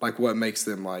someone, like what makes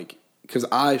them like. Because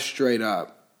I straight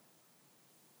up,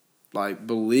 like,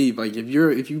 believe like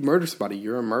if you murder somebody,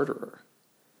 you're a murderer.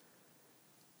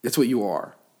 That's what you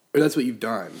are. Or that's what you've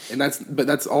done, and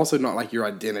that's also not like your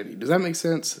identity. Does that make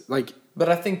sense? Like, But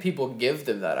I think people give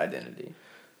them that identity.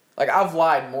 Like, I've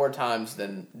lied more times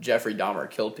than Jeffrey Dahmer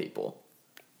killed people,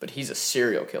 but he's a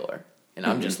serial killer, and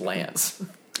I'm just Lance.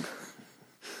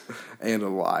 and a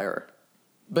liar.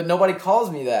 But nobody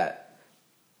calls me that.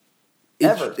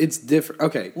 Ever. It's different.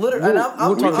 Okay, Literally, and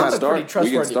I'm talk a about it. pretty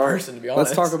trustworthy start. person, to be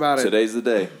honest. Let's talk about it. Today's the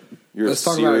day. You're Let's a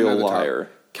talk about it serial another time. liar.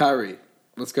 Kyrie.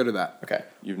 Let's go to that. Okay.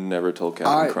 You've never told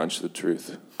Captain Crunch the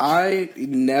truth. I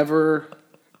never.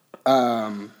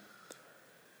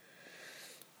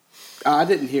 I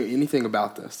didn't hear anything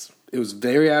about this. It was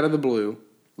very out of the blue.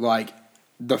 Like,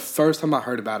 the first time I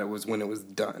heard about it was when it was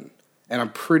done, and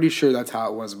I'm pretty sure that's how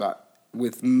it was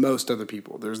with most other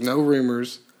people. There's no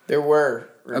rumors. There were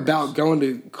rumors. About going to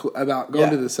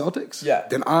the Celtics. Yeah.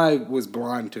 Then I was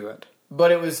blind to it.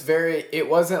 But it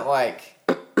wasn't like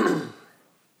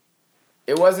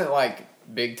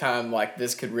big time like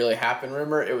this could really happen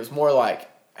rumor. It was more like,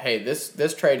 hey,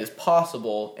 this trade is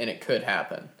possible and it could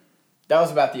happen. That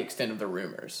was about the extent of the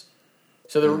rumors.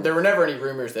 So there were never any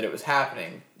rumors that it was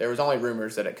happening. There was only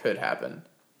rumors that it could happen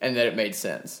and that it made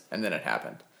sense, and then it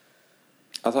happened.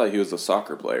 I thought he was a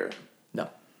soccer player. No.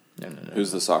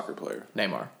 Who's the soccer player?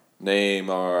 Neymar.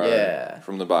 Neymar. Yeah.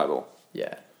 From the Bible.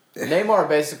 Yeah. Neymar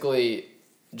basically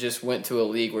just went to a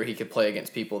league where he could play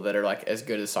against people that are like as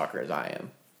good at soccer as I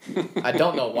am. I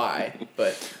don't know why,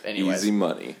 but anyways. Easy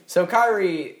money. So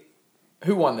Kyrie,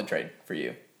 who won the trade for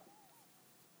you?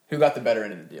 Who got the better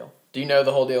end of the deal? Do you know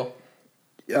the whole deal?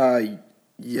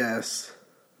 Yes.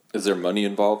 Is there money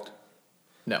involved?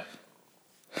 No.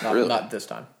 Really? Not this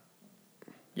time.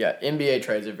 Yeah, NBA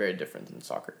trades are very different than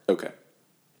soccer. Okay.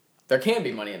 There can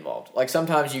be money involved. Like,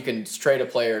 sometimes you can trade a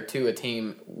player to a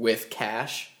team with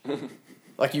cash.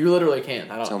 Like, you literally can.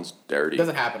 Sounds dirty. It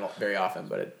doesn't happen very often,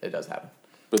 but it does happen.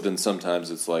 But then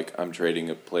sometimes it's like I'm trading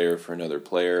a player for another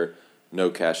player, no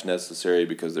cash necessary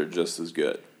because they're just as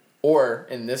good. Or,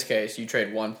 in this case, you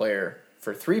trade one player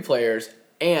for 3 players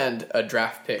and a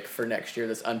draft pick for next year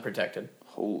that's unprotected.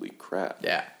 Holy crap.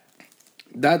 Yeah.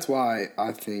 That's why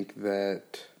I think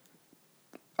that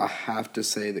I have to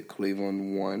say that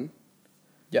Cleveland won.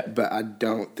 Yeah. But I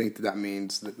don't think that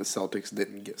means that the Celtics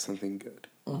didn't get something good.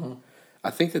 Mm-hmm.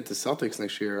 I think that the Celtics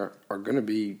next year are going to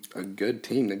be a good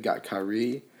team. They've got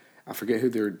Kyrie. I forget who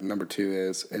their number 2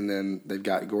 is. And then they've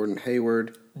got Gordon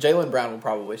Hayward. Jaylen Brown will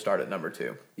probably start at number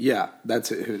 2. Yeah, that's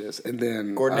who it is. And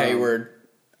then Gordon Hayward,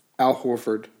 Al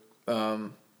Horford.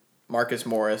 Marcus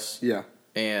Morris, Yeah.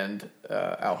 and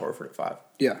Al Horford at 5.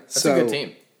 Yeah. That's a good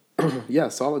team. Yeah,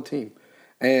 solid team.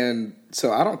 And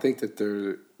so I don't think that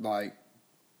they're like,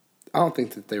 I don't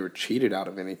think that they were cheated out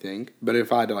of anything. But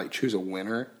if I had to like choose a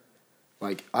winner, I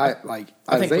think Isaiah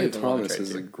Cleveland won the Thomas trade,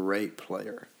 is too. a great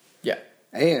player. Yeah.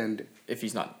 And If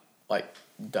he's not, like,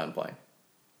 done playing.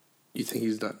 you think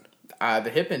he's done? The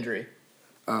hip injury.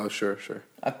 Oh, sure.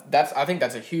 I think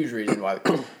that's a huge reason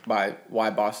why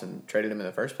Boston traded him in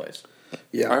the first place.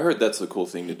 Yeah. I heard that's the cool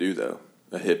thing to do, though.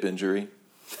 A hip injury.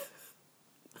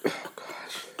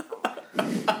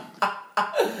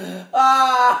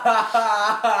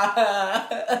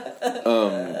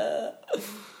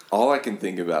 All I can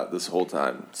think about this whole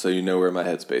time, so you know where my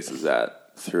headspace is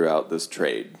at throughout this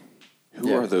trade.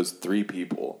 Who are those 3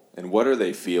 people, and what are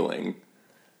they feeling?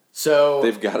 So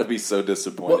They've got to be so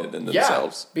disappointed in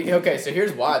themselves. Okay, so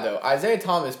here's why, though. Isaiah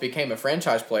Thomas became a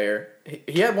franchise player.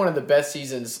 He had one of the best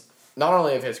seasons not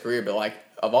only of his career, but like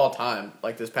of all time,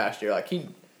 like this past year. Like he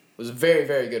was a very,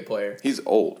 very good player. He's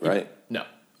old, right? No,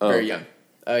 very young.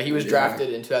 He was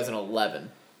drafted in 2011.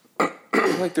 I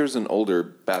feel like there's an older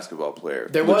basketball player.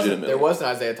 There was an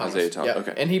Isaiah Thomas. Isaiah Thomas, Yeah.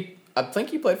 okay. And I think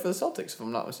he played for the Celtics, if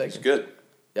I'm not mistaken. He's good.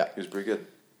 Yeah. He was pretty good.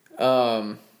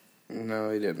 No,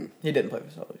 he didn't. He didn't play for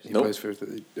the Celtics. He Nope. plays for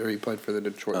he played for the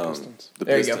Detroit Pistons. The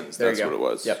There you go. Pistons. There you That's go. what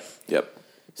it was. Yep.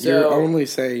 You're So only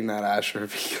saying that, Asher,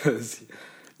 because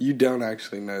you don't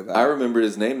actually know that. I remember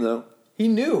his name though. he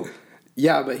knew.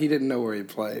 Yeah, but he didn't know where he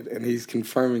played, and he's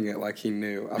confirming it like he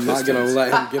knew. I'm not going to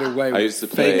let him get away with used to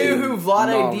He play- fake knew who Vlade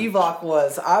knowledge. Divac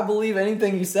was. I believe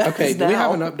anything he says. Okay, do now. we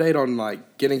have an update on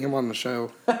like getting him on the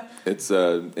show? It's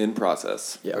in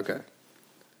process. Yeah. Okay.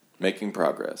 Making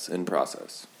progress in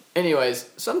process. Anyways,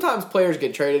 sometimes players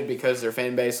get traded because their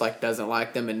fan base like doesn't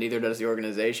like them, and neither does the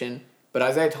organization. But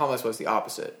Isaiah Thomas was the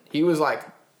opposite. He was like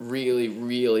really,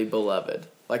 really beloved.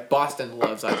 Like Boston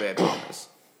loves Isaiah Thomas.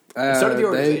 So did the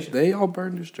organization. They all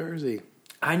burned his jersey.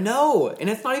 I know, and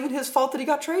it's not even his fault that he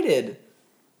got traded.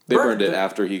 They burned it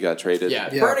after he got traded. Yeah,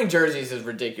 Yeah. burning jerseys is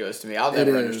ridiculous to me. I'll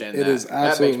never understand that. It is That makes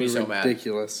absolutely me so mad.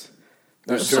 ridiculous.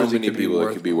 There's That so jersey many could be people that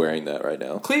worth could be wearing that right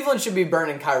now. Cleveland should be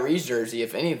burning Kyrie's jersey,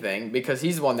 if anything, because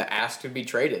he's the one that asked to be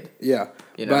traded. Yeah.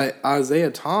 You know? But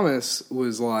Isaiah Thomas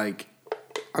was like,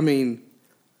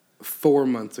 4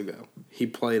 months ago, he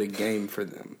played a game for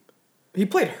them. He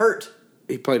played hurt.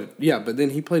 But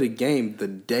then he played a game the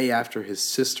day after his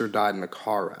sister died in a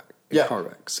car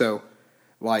wreck. So,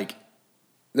 like,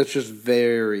 that's just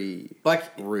very Like,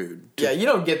 rude. yeah, you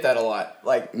don't get that a lot.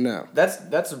 Like, No. that's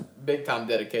a big time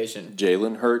dedication.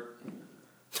 Jalen Hurt.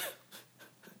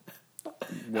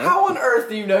 What? How on earth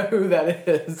do you know who that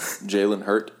is? Jalen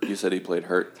Hurt. You said he played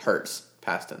Hurt. Hurts,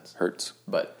 past tense. Hurts.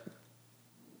 But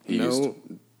He no. used.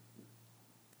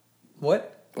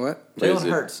 what? What? What is Jalen it?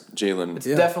 Hurts. Jalen. It's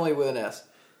Yeah. definitely with an S.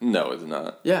 No, it's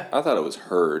not. Yeah. I thought it was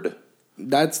Hurd.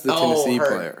 That's the Tennessee Hurt.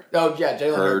 player. Oh yeah,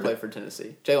 Jalen Hurts Hurd. played for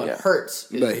Tennessee. Jalen Yeah.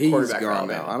 Hurts is But the he's quarterback for gone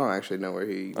now. Alabama. I don't actually know where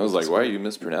he I was like, why are you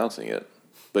mispronouncing it?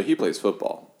 But he plays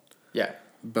football. Yeah,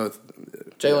 Both.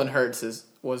 Jalen Hurts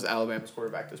was Alabama's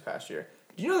quarterback this past year.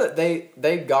 Do you know that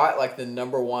they got like the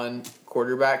number one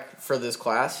quarterback for this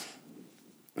class?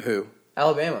 Who?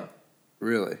 Alabama.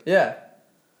 Really? Yeah.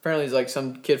 Apparently he's like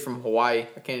some kid from Hawaii.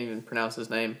 I can't even pronounce his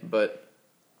name, but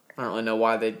I don't really know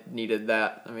why they needed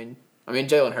that. I mean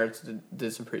Jalen Hurts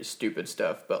did some pretty stupid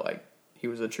stuff, but like he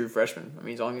was a true freshman. I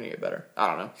mean, he's only going to get better. I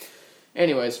don't know.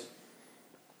 Anyways,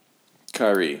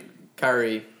 Kyrie.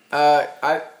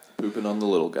 Pooping on the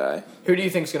little guy. Who do you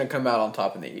think's going to come out on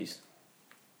top in the East?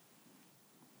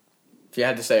 If you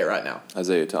had to say it right now.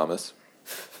 Isaiah Thomas.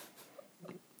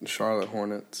 Charlotte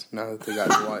Hornets. Now that they got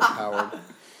Dwight Howard.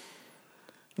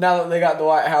 Now that they got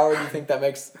Dwight Howard, you think that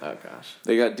makes... Oh, gosh.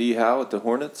 They got D. Howe at the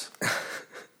Hornets.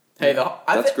 Hey,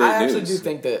 That's great I actually news. do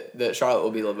think that Charlotte will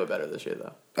be a little bit better this year,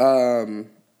 though.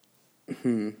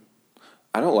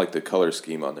 I don't like the color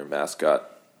scheme on their mascot.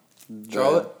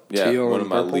 Charlotte? Yeah, Teal one and of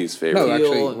my purple? least favorites. No, Teal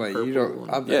actually, and wait. purple You don't.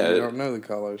 I and- bet Yeah, you it- don't know the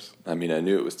colors. I mean, I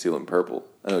knew it was teal and purple.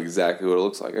 I know exactly what it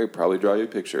looks like. I could probably draw you a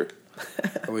picture.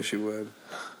 I wish you would.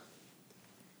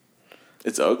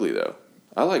 It's ugly, though.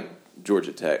 I like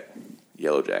Georgia Tech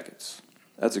Yellow Jackets.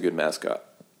 That's a good mascot.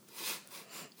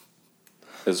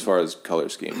 As far as color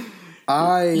scheme.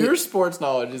 Your sports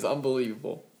knowledge is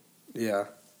unbelievable. Yeah,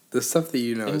 the stuff that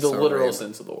you know In is the so literal random.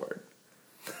 sense of the word.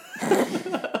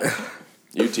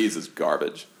 UT's is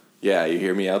garbage. Yeah, you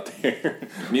hear me out there?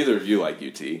 Neither of you like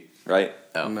UT, right?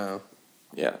 Oh. No.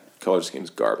 Yeah, color scheme's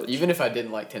garbage. Even if I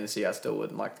didn't like Tennessee, I still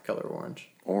wouldn't like the color orange.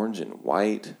 Orange and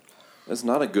white. That's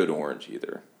not a good orange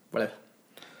either. Whatever.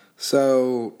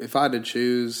 So, if I had to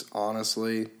choose,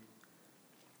 honestly,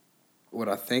 what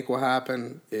I think will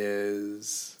happen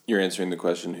is, You're answering the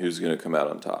question, who's going to come out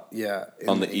on top? yeah, in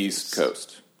On the East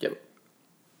Coast. Yep.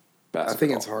 Basketball. I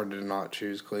think it's hard to not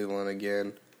choose Cleveland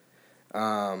again.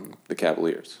 The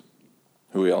Cavaliers,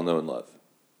 who we all know and love.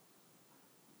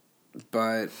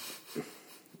 But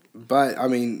I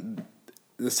mean,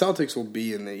 the Celtics will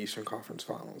be in the Eastern Conference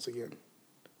Finals again.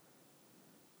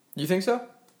 You think so?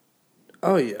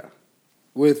 Oh yeah,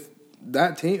 with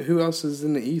that team, who else is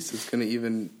in the East that's going to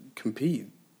even compete?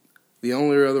 The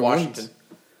only other Washington.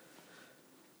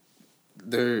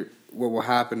 ones. What will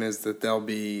happen is that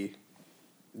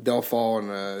they'll fall in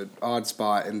an odd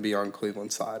spot and be on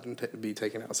Cleveland's side and be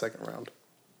taken out second round.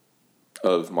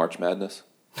 Of March Madness.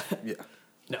 Yeah,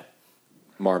 No.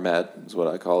 Marmad is what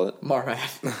I call it. Marmad.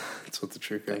 that's what the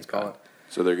true fans Thanks, call God. it.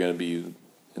 So they're going to be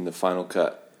in the final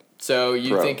cut. So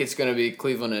you Pro. think it's going to be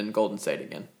Cleveland and Golden State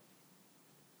again?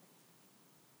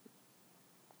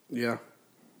 Yeah,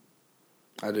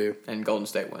 I do. And Golden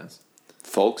State wins.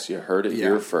 Folks, you heard it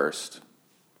here first.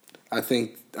 I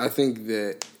think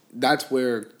that that's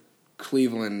where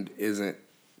Cleveland isn't.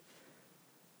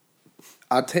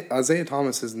 Isaiah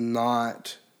Thomas is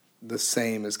not the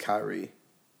same as Kyrie.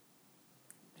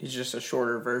 He's just a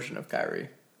shorter version of Kyrie.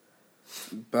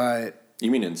 But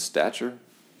You mean in stature?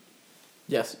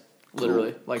 Yes,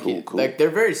 literally. Cool. Like they're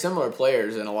very similar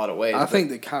players in a lot of ways. I think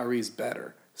that Kyrie's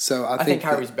better. So I think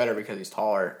Kyrie's better because he's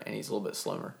taller and he's a little bit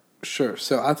slimmer. Sure.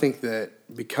 So I think that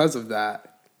because of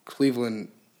that, Cleveland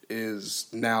is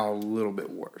now a little bit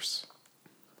worse.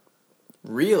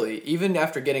 Really? Even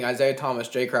after getting Isaiah Thomas,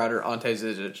 Jay Crowder, Ante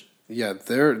Zizic. Yeah,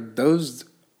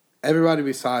 everybody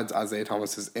besides Isaiah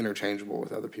Thomas is interchangeable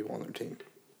with other people on their team.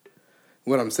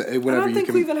 What I'm saying, I don't think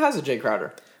Cleveland has a Jay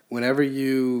Crowder. Whenever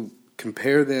you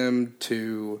compare them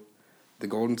to the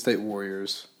Golden State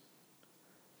Warriors,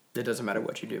 it doesn't matter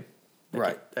what you do.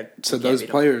 Right. So those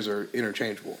players are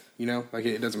interchangeable. You know, like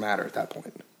it doesn't matter at that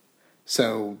point.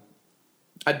 So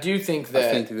I do think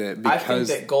that I think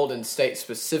that Golden State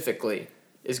specifically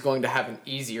is going to have an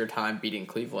easier time beating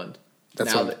Cleveland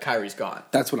now that Kyrie's gone.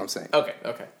 That's what I'm saying. Okay.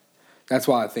 That's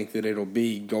why I think that it'll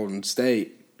be Golden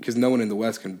State because no one in the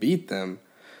West can beat them.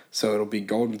 So it'll be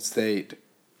Golden State.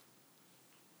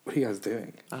 What are you guys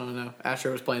doing? I don't know.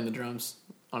 Asher was playing the drums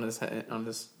on his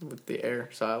with the air,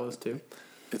 so I was too.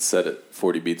 It's set at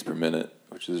 40 beats per minute,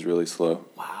 which is really slow.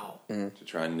 Wow. To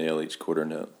try and nail each quarter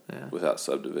note without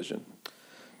subdivision.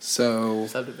 So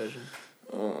subdivision.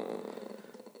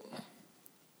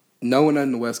 No one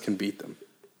in the West can beat them.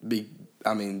 In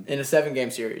a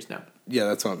 7-game series, no. Yeah,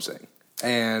 that's what I'm saying.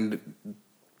 And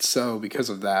so because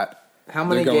of that, how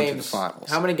many they're going games? to the finals.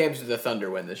 How many games did the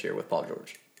Thunder win this year with Paul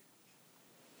George?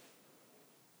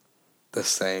 The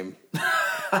same.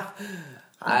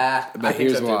 But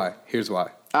here's why. Here's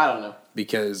why. I don't know.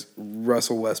 Because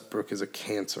Russell Westbrook is a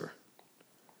cancer.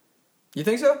 You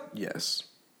think so? Yes.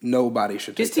 Nobody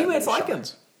should take his teammates like him,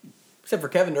 except for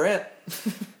Kevin Durant.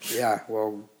 Yeah,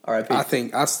 well,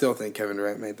 R.I.P. I still think Kevin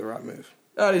Durant made the right move.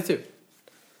 Oh, I do too.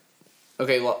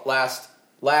 Okay, last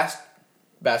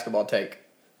basketball take.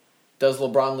 Does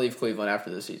LeBron leave Cleveland after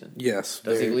the season? Yes.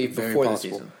 Does he leave before the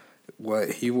season?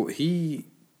 What he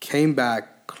came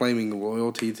back claiming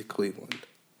loyalty to Cleveland,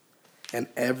 and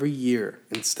every year,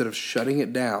 instead of shutting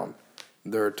it down,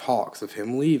 there are talks of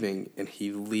him leaving, and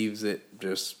he leaves it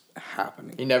just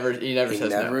happening. He never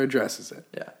addresses it.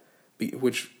 Yeah.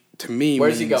 Which to me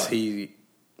Where's means he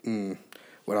going?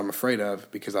 What I'm afraid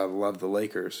of, because I love the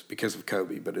Lakers because of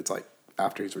Kobe, but it's like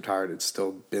after he's retired, it's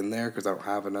still been there because I don't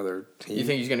have another team. You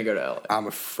think he's going to go to LA? I'm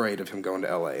afraid of him going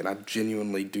to LA, and I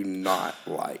genuinely do not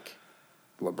like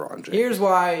LeBron James. Here's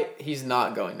why he's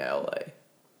not going to LA.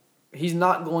 He's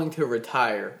not going to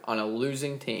retire on a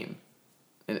losing team.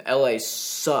 And LA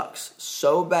sucks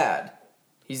so bad,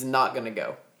 he's not going to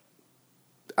go.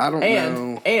 I don't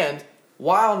know. And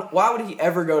why would he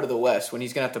ever go to the West when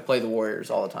he's going to have to play the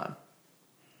Warriors all the time?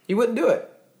 He wouldn't do it.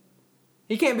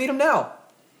 He can't beat them now.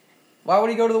 Why would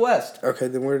he go to the West? Okay,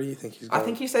 then where do you think he's going? I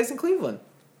think he stays in Cleveland.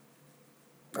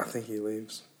 I think he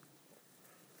leaves.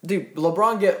 Dude,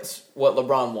 LeBron gets what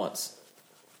LeBron wants.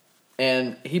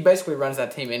 And he basically runs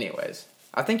that team anyways.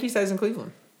 I think he stays in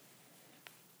Cleveland.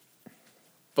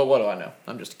 But what do I know?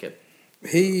 I'm just a kid.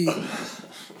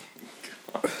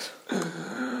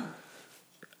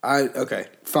 Okay,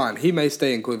 fine. He may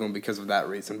stay in Cleveland because of that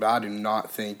reason, but I do not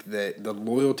think that the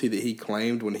loyalty that he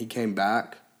claimed when he came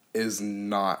back is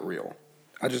not real.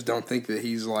 I just don't think that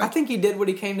he's like... I think he did what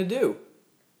he came to do.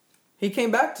 He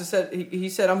came back to he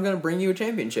said, I'm going to bring you a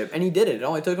championship. And he did it. It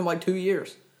only took him like 2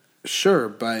 years. Sure,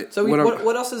 but... So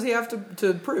what else does he have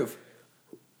to prove?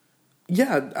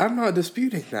 Yeah, I'm not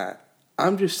disputing that.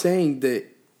 I'm just saying that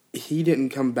he didn't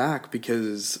come back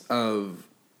because of,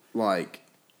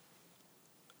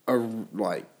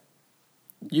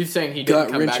 You saying he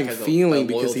didn't come back gut-wrenching as feeling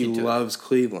because he loves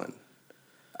Cleveland.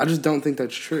 I just don't think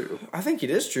that's true. I think it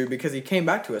is true because he came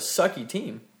back to a sucky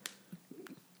team.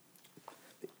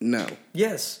 No.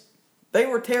 Yes. They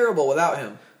were terrible without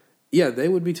him. Yeah, they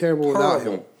would be terrible without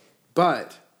him.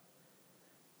 But,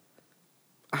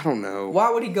 I don't know.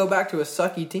 Why would he go back to a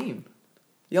sucky team?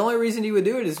 The only reason he would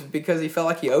do it is because he felt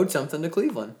like he owed something to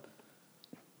Cleveland.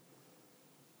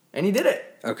 And he did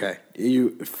it. Okay.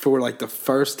 For the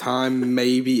first time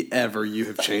maybe ever, you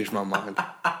have changed my mind.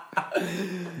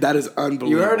 That is unbelievable.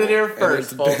 You heard it here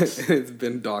first, folks. It's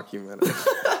been documented.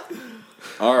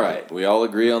 All right. We all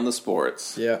agree on the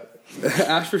sports. Yeah.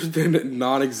 Asher's been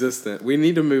non-existent. We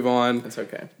need to move on. That's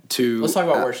okay. Let's talk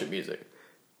about worship music.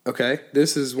 Okay.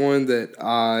 This is one that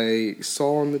I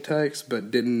saw in the text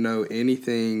but didn't know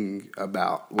anything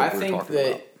about what we're talking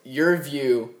about. your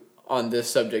view on this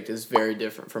subject is very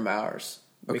different from ours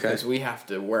because we have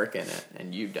to work in it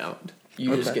and you don't.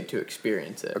 You just get to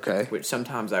experience it. Okay. Which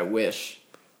sometimes I wish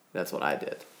that's what I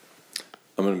did.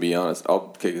 I'm going to be honest. I'll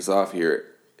kick us off here.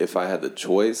 If I had the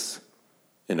choice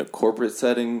in a corporate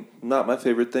setting, not my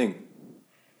favorite thing.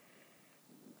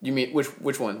 You mean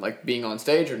which one? Like being on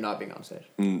stage or not being on stage?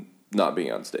 Not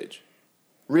being on stage.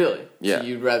 Really? Yeah. So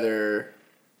you'd rather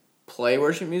play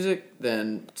worship music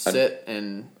than sit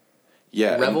and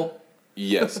revel?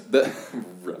 Yes.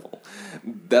 Revel.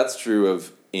 That's true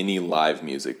of any live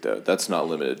music, though. That's not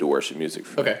limited to worship music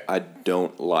for me. I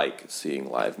don't like seeing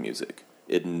live music.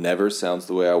 It never sounds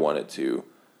the way I want it to.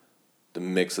 The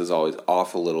mix is always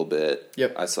off a little bit.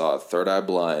 Yep. I saw Third Eye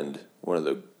Blind, one of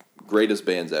the greatest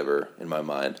bands ever in my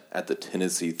mind, at the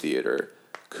Tennessee Theater.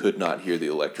 Could not hear the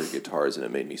electric guitars, and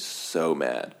it made me so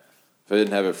mad. If I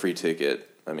didn't have a free ticket,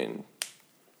 I mean,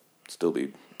 I'd still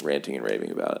be ranting and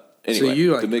raving about it. Anyway,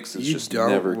 so the mix is just don't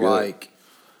never good. Like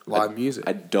live music.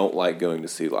 I don't like going to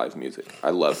see live music.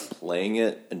 I love playing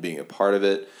it and being a part of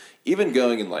it. Even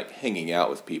going and like hanging out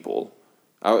with people.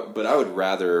 But I would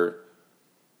rather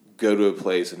go to a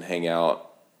place and hang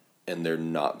out and there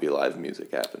not be live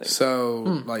music happening.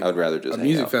 So, like, I would rather just a hang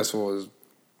music out. festival is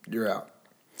you're out.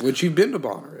 Which you've been to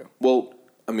Bonnaroo. Well,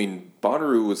 I mean,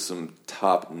 Bonnaroo was some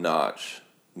top-notch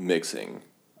mixing.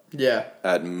 Yeah.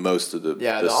 At most of the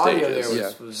the stages. audio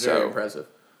there was very impressive.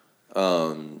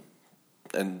 And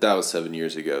that was 7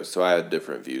 years ago, so I had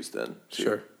different views then. Too.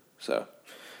 Sure. So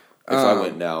if I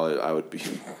went now, I would be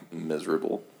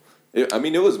miserable. It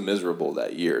was miserable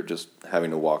that year, just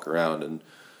having to walk around and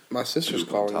my sister's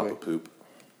poop on calling top me. of poop.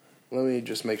 Let me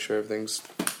just make sure everything's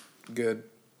good.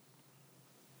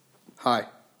 Hi.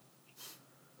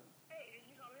 Hey, did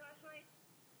you call me last night?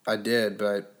 I did,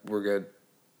 but we're good.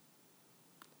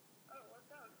 Oh,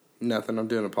 what's up? Nothing. I'm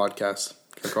doing a podcast.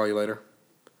 Can I call you later?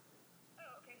 Oh,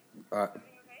 okay.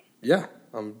 Everything okay? Yeah,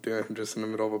 I'm just in the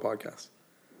middle of a podcast.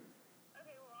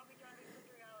 Okay, well, I'll be driving for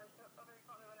 3 hours, so I'll call me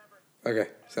whenever.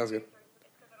 Okay, sounds good. It's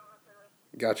because I don't have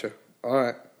service. Gotcha. All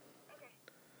right. Okay.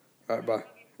 All right, bye.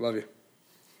 Love you.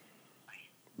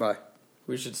 Bye.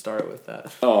 We should start with that.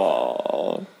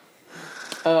 Aww.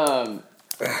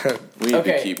 We need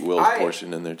to keep Will's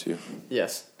portion in there too.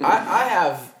 Yes. I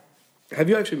have... Have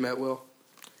you actually met Will?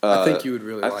 I think you would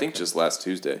really like I think him. just last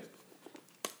Tuesday.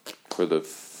 For the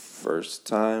first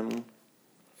time.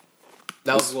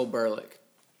 That was Will Burlick.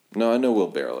 No, I know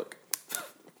Will Barlick.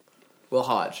 Will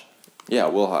Hodge. Yeah,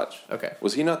 Will Hodge. Okay.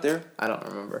 Was he not there? I don't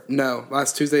remember. No,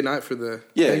 last Tuesday night for the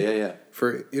Yeah, thing? yeah.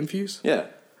 For Infuse? Yeah.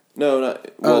 No, not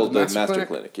well. the the Master Master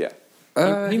Clinic? Clinic.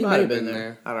 Yeah. He might have been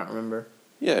there. I don't remember.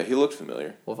 Yeah, he looked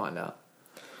familiar. We'll find out.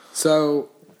 So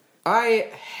I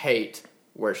hate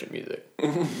worship music.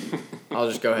 I'll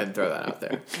just go ahead and throw that out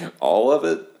there. All of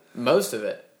it. Most of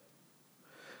it.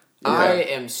 Yeah. I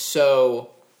am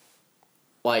so,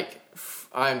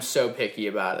 I'm so picky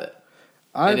about it.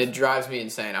 And it drives me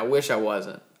insane. I wish I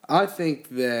wasn't. I think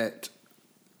that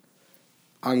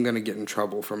I'm going to get in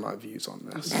trouble for my views on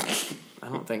this. I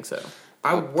don't think so.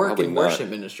 I work Probably in not. worship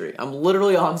ministry. I'm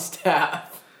literally on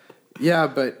staff. Yeah,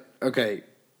 but, okay,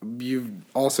 you've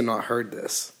also not heard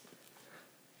this.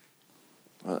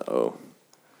 Uh-oh.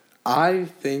 I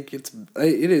think it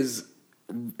is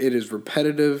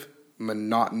repetitive,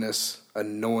 monotonous,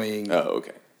 annoying, Oh,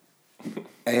 okay.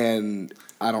 and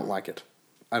I don't like it.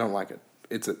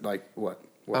 It's like, what?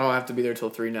 I don't have to be there till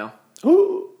 3 now.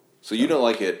 So you don't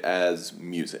like it as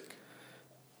music?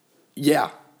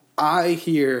 Yeah, I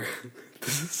hear,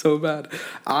 this is so bad,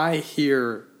 I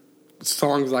hear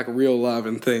songs like Real Love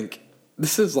and think,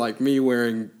 this is like me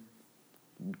wearing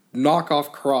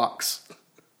knockoff Crocs.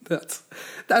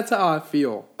 That's how I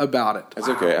feel about it. It's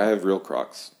okay. I have real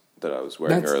Crocs that I was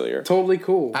wearing That's earlier. totally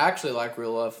cool. I actually like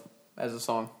Real Love as a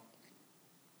song.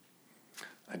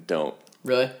 I don't.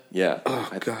 Really? Yeah. Oh,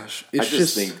 gosh. I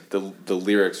just think the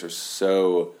lyrics are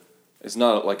so... It's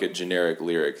not like a generic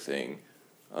lyric thing.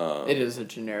 It is a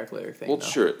generic lyric thing. Well, though.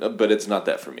 sure, but it's not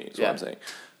that for me, is Yeah. what I'm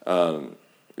saying.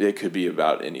 It could be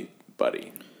about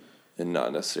anybody and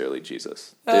not necessarily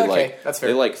Jesus. Okay, that's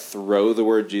fair. They throw the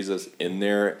word Jesus in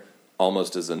there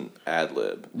almost as an ad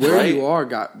lib. Where right? You Are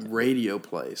got radio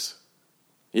plays.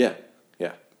 Yeah,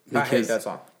 yeah. I hate that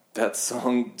song. That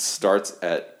song starts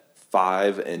at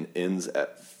 5 and ends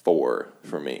at 4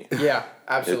 for me. Yeah,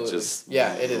 absolutely.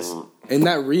 Yeah, it is. And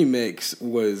that remix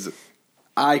was,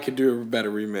 I could do a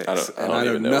better remix. I don't know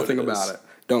even know nothing what it about is. it.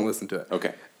 Don't listen to it.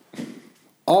 Okay.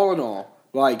 All in all,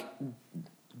 like,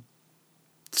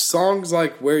 songs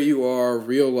like Where You Are,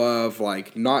 Real Love,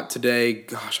 like Not Today,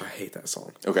 gosh, I hate that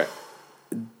song. Okay.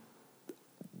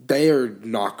 They are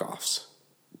knockoffs.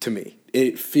 to me.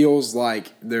 It feels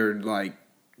like they're like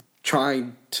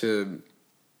trying to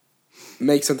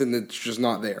make something that's just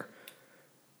not there.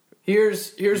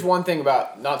 Here's one thing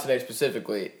about Not Today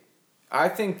specifically. I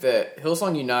think that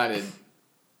Hillsong United,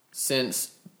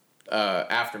 since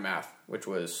Aftermath, which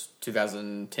was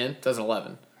 2010,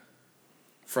 2011,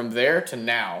 from there to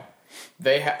now,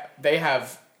 they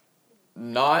have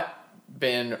not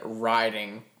been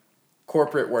writing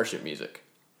corporate worship music.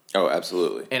 Oh,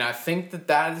 absolutely. And I think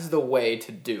that is the way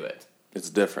to do it. It's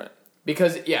different.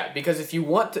 Because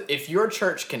if your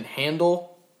church can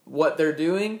handle what they're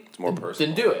doing, It's more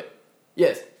personal. then do it.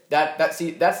 Yes, that's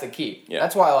the key. Yeah.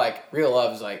 That's why like Real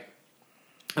Love is like,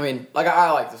 I mean, like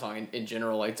I like the song in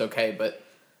general, like it's okay, but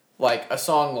like a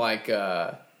song like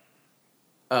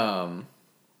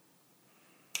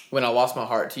When I Lost My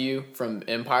Heart to You from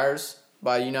Empires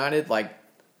by United, like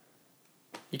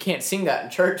you can't sing that in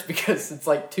church because it's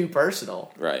like too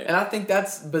personal. Right. And I think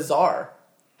that's bizarre.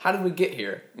 How did we get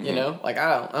here? Mm-hmm. You know? Like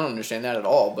I don't understand that at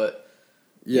all, but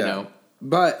Yeah. you know.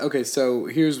 But, okay, so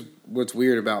here's what's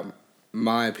weird about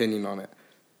my opinion on it.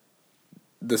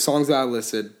 The songs that I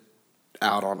listed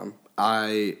out on them,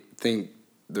 I think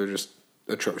they're just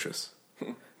atrocious.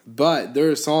 But there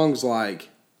are songs like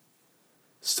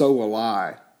So Will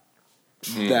I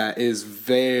that is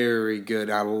very good.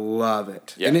 I love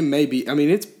it. Yeah. And it may be, I mean,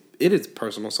 it is a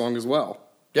personal song as well.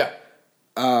 Yeah.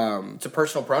 It's a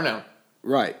personal pronoun.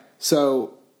 Right.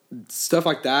 So stuff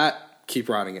like that, keep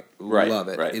writing it. Right, Love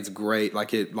it. right. It's great.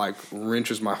 Like it like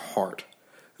wrenches my heart.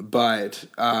 But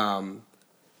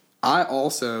I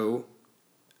also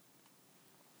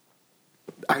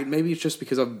maybe it's just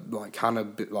because I've like kind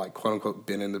of like quote unquote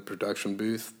been in the production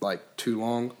booth like too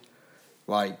long.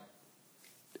 Like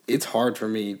it's hard for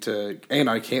me to, and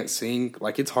I can't sing.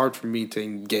 Like it's hard for me to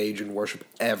engage in worship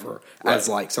ever as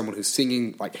Right. like someone who's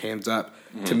singing like hands up.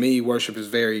 To me, worship is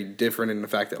very different in the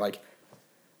fact that like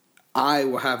I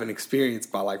will have an experience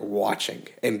by like watching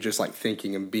and just like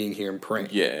thinking and being here and praying.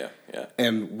 Yeah.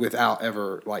 And without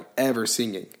ever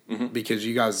singing because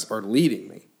you guys are leading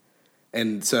me.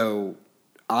 And so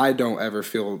I don't ever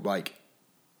feel like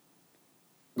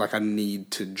I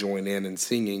need to join in and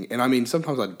singing. And I mean,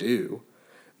 sometimes I do,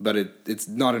 but it's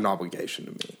not an obligation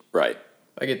to me. Right.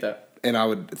 I get that. And I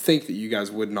would think that you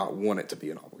guys would not want it to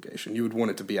be an obligation. You would want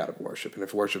it to be out of worship. And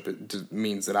if worship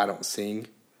means that I don't sing,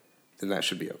 then that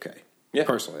should be okay. Yeah.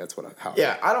 Personally, that's what how.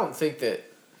 Yeah, I don't think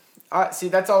that. See,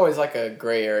 that's always like a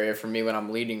gray area for me when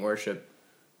I'm leading worship.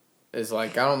 Is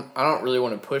like I don't really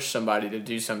want to push somebody to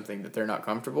do something that they're not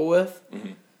comfortable with.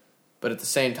 Mm-hmm. But at the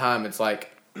same time, it's like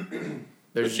there's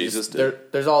But Jesus just,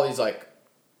 did. there's all these like,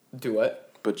 do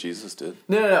what? But Jesus did.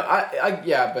 No. I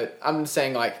yeah, but I'm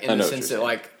saying like I in the know what sense you're that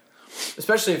saying. like,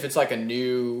 especially if it's like a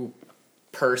new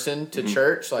person to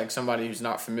church, like somebody who's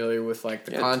not familiar with like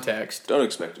the Yeah. context. Don't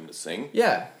expect him to sing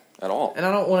Yeah. at all. And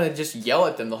I don't want to just yell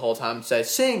at them the whole time and say,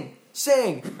 sing,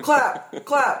 clap,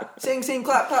 clap, sing,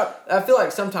 clap, clap. I feel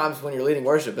like sometimes when you're leading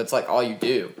worship, that's like all you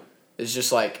do is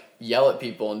just like yell at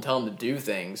people and tell them to do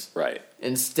things Right.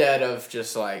 instead of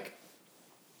just like,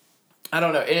 I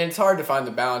don't know. And it's hard to find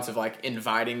the balance of like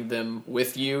inviting them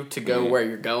with you to go where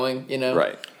you're going, you know?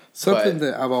 Right. Something But-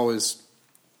 that I've always,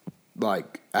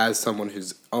 like, as someone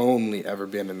who's only ever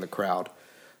been in the crowd,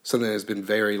 something that's been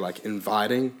very, like,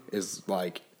 inviting is,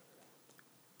 like,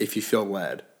 if you feel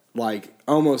led. Like,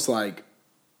 almost like,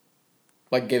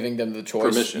 Like giving them the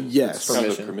choice. Permission. Yes. It's kind of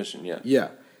Permission. permission, yeah. yeah,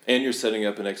 And you're setting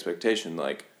up an expectation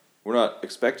like, we're not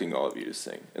expecting all of you to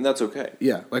sing. And that's okay.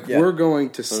 yeah. Like, Yeah. we're going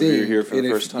to Some of you sing. are here for the and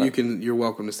if first time. you're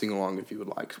welcome to sing along if you would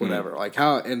like, whatever. Like,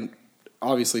 how, and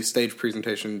obviously, stage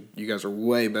presentation, you guys are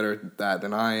way better at that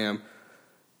than I am.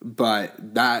 But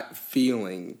that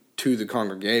feeling to the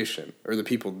congregation or the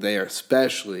people there,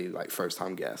 especially like first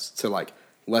time guests, to like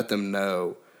let them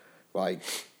know, like,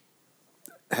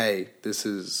 hey, this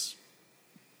is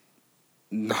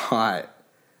not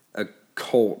a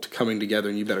cult coming together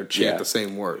and you better chant Yeah. the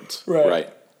same words.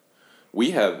 Right.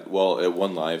 We have, well, at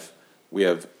One Life, we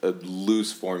have a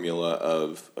loose formula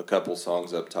of a couple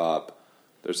songs up top.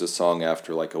 There's a song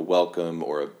after like a welcome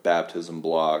or a baptism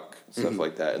block, stuff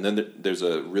like that. And then there's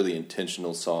a really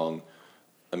intentional song.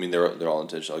 I mean, they're all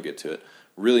intentional. I'll get to it.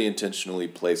 Really intentionally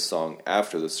placed song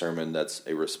after the sermon that's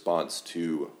a response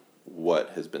to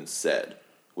what has been said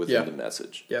within Yeah. the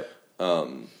message. Yep.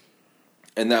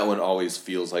 And that one always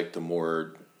feels like the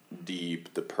more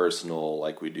deep, the personal,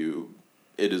 like we do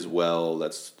It Is Well.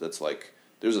 That's like,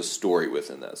 there's a story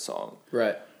within that song.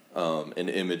 Right. And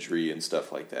imagery and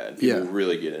stuff like that. And people Yeah.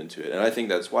 really get into it. And I think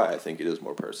that's why I think it is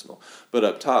more personal. But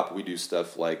up top, we do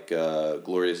stuff like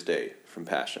Glorious Day from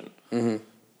Passion. Mm-hmm.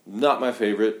 Not my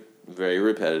favorite, very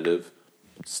repetitive.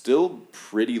 still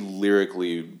pretty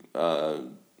lyrically,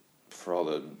 for all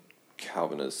the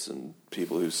Calvinists and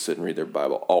people who sit and read their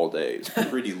Bible all day, it's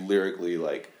pretty lyrically,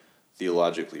 like,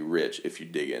 theologically rich if you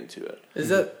dig into it. Is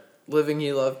that living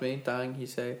he loved me, dying he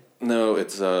saved? No,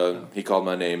 it's he called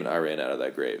my name and I ran out of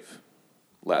that grave.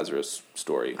 Lazarus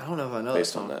story. I don't know if I know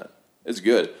based that song. on that. It's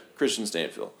good. Christian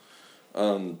Stanfield.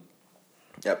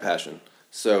 At Passion.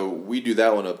 So we do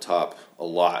that one up top a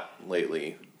lot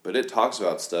lately, but it talks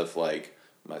about stuff like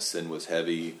my sin was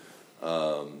heavy.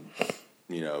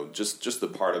 Just the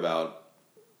part about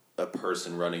a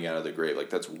person running out of the grave. Like,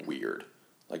 that's weird.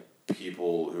 Like,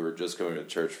 people who are just going to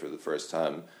church for the first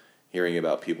time, hearing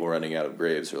about people running out of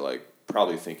graves, are like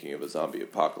probably thinking of a zombie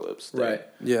apocalypse thing. Right.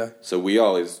 Yeah. So we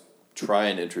always try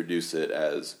and introduce it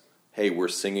as, hey, we're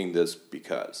singing this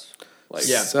because. Like,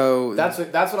 Yeah. So That's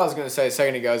what I was going to say a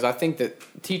second ago. Is I think that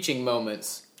teaching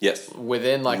moments yes.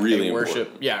 within like Really the worship,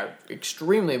 important. yeah,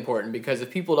 extremely important, because if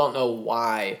people don't know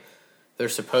why they're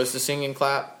supposed to sing and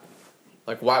clap,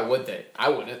 like, why would they? I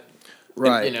wouldn't.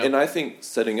 right. You know? And I think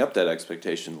setting up that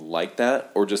expectation like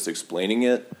that, or just explaining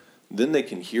it, then they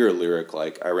can hear a lyric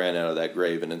like, I ran out of that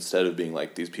grave, and instead of being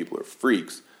like, these people are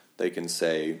freaks, they can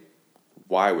say,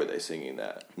 why were they singing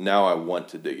that? Now I want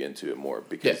to dig into it more,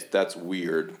 because that's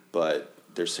weird, but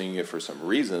they're singing it for some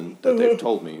reason that they've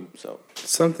told me, so.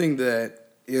 Something that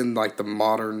in like the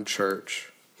modern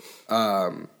church,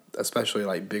 especially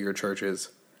like bigger churches,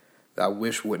 that I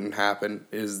wish wouldn't happen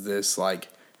is this, like,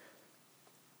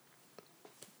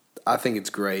 I think it's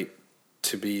great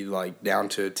to be like down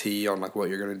to a T on like what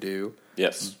you're going to do.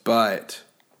 Yes. But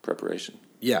Preparation.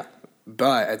 yeah,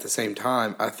 but at the same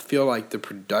time, I feel like the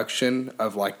production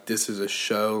of like, this is a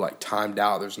show like timed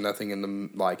out. There's nothing in the,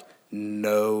 like,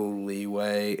 no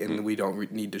leeway, and we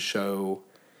don't need to show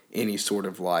any sort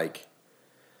of like,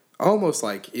 almost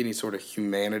like any sort of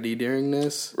humanity during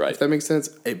this. Right. If that makes sense,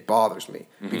 it bothers me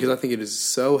because I think it is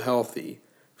so healthy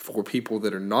for people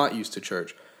that are not used to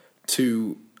church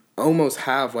to almost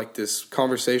have like this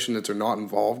conversation that they're not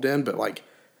involved in, but like,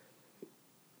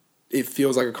 it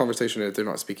feels like a conversation that they're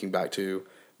not speaking back to,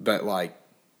 but like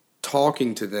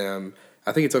talking to them.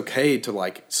 I think it's okay to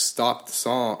like stop the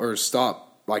song or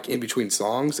stop like in between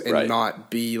songs and Right.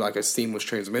 not be like a seamless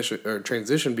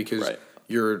transition because Right.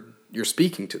 you're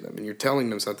speaking to them and you're telling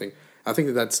them something. I think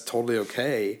that that's totally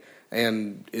okay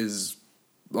and is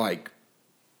like,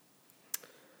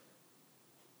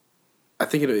 I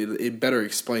think it better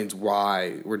explains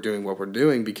why we're doing what we're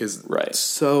doing, because Right.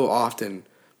 so often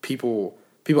people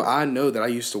I know that I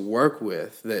used to work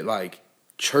with, that like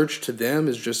church to them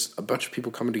is just a bunch of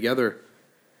people coming together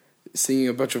singing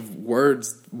a bunch of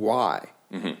words. Why?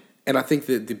 Mm-hmm. And I think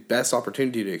that the best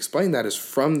opportunity to explain that is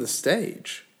from the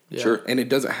stage. Yeah. Sure. And it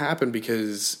doesn't happen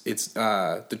because it's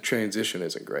the transition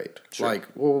isn't great. Sure. Like,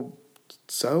 well,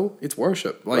 so it's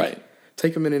worship. Like, Right.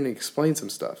 take a minute and explain some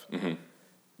stuff. Mm-hmm.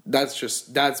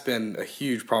 That's been a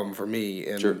huge problem for me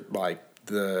in Sure. like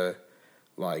the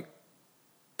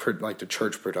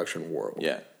church production world.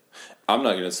 Yeah. I'm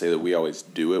not going to say that we always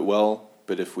do it well,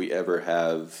 but if we ever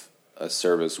have a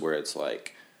service where it's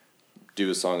like, do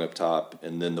a song up top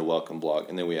and then the welcome block,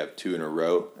 and then we have two in a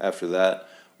row after that,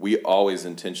 we always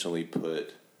intentionally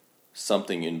put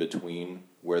something in between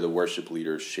where the worship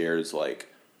leader shares, like,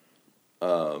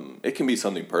 it can be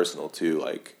something personal too,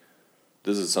 like,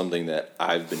 this is something that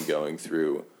I've been going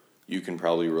through. You can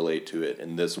probably relate to it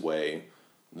in this way.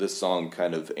 This song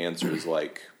kind of answers,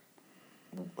 like,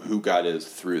 who God is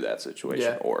through that situation,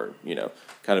 Yeah. or,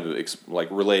 kind of like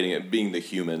relating it, being the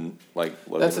human, like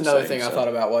Logan That's was another saying, thing I so. thought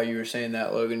about while you were saying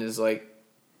that, Logan, is like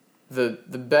the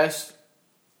best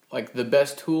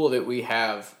tool that we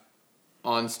have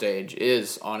on stage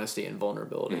is honesty and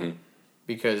vulnerability. Mm-hmm.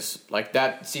 Because like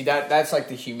that's like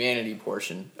the humanity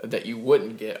portion that you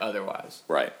wouldn't get otherwise.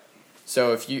 Right.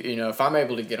 So if if I'm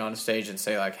able to get on stage and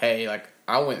say like, hey, like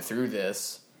I went through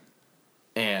this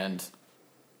and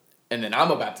then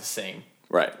I'm about to sing,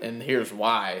 Right. and here's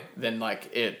why, then like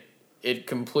it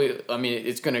completely, I mean,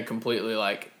 it's going to completely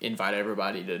like invite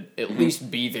everybody to at least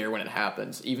be there when it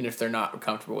happens, even if they're not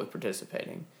comfortable with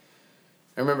participating.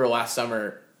 I remember last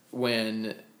summer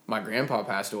when my grandpa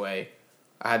passed away,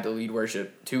 I had to lead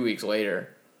worship 2 weeks later,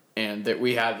 and that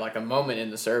we had like a moment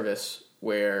in the service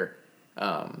where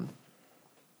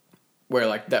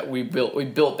like that we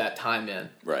built that time in.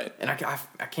 Right. And I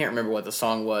can't remember what the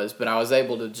song was, but I was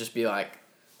able to just be like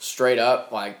straight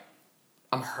up, like,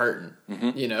 I'm hurting,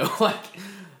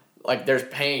 like there's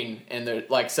pain and there,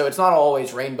 like, so it's not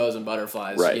always rainbows and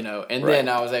butterflies, Right. and Right. then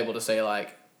I was able to say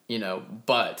like,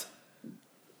 but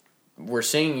we're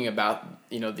singing about,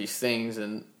 these things,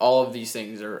 and all of these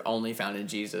things are only found in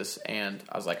Jesus. And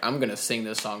I was like, I'm gonna sing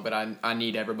this song, but I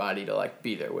need everybody to like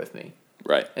be there with me.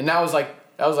 Right. And that was like,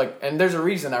 and there's a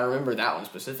reason I remember that one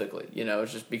specifically.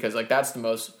 It's just because like that's the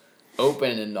most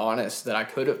open and honest that I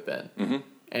could have been. Mm-hmm.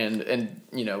 And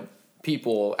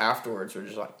people afterwards were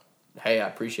just like, hey, I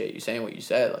appreciate you saying what you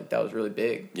said. Like that was really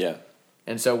big. Yeah.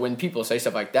 And so when people say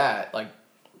stuff like that, like,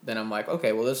 then I'm like,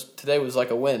 okay, well, today was like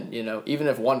a win, even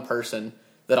if one person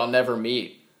that I'll never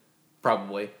meet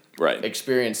probably Right.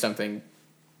 experience something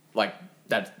like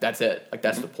that. That's it. Like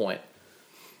that's the point.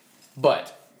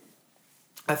 But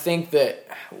I think that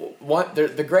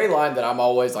the gray line that I'm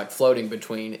always like floating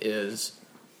between is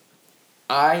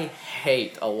I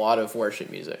hate a lot of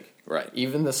worship music. Right.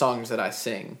 Even the songs that I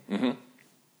sing. Mm-hmm.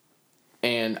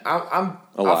 And I'm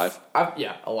Alive.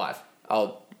 Alive.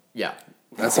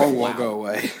 That song won't go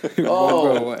away. It Oh,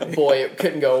 won't go away. boy, it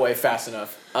couldn't go away fast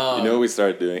enough. You know what we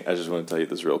started doing? I just want to tell you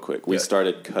this real quick. We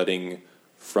started cutting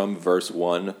from verse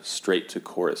 1 straight to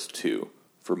chorus 2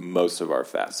 for most of our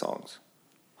fast songs.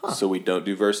 Huh. So we don't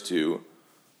do verse 2,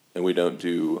 and we don't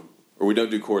do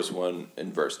chorus 1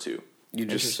 and verse 2. You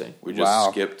just Interesting. We just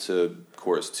skip to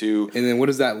chorus 2. And then what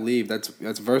does that leave? That's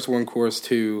verse 1, chorus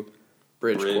 2,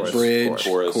 Bridge, Bridge,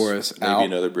 chorus. chorus, maybe out.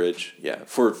 another bridge. Yeah,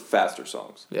 for faster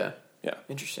songs. Yeah. Yeah.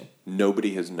 Interesting.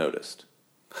 Nobody has noticed.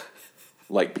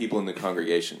 Like people in the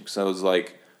congregation. So I was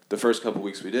like, the first couple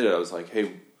weeks we did it, I was like,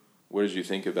 hey, what did you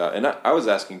think about? And I was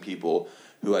asking people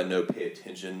who I know pay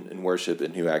attention in worship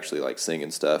and who actually like sing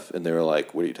and stuff, and they were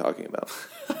like, what are you talking about?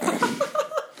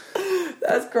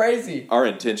 That's crazy. Our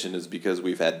intention is because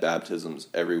we've had baptisms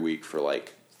every week for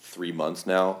like 3 months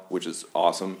now, which is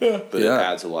awesome. But it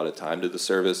adds a lot of time to the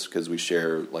service because we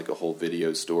share like a whole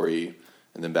video story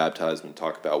and then baptize and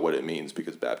talk about what it means,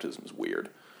 because baptism is weird.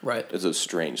 Right. It's a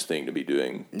strange thing to be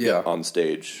doing on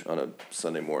stage on a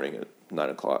Sunday morning at 9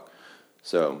 o'clock.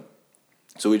 So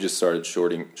we just started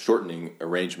shortening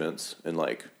arrangements, and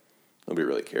like nobody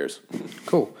really cares.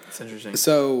 Cool. That's interesting.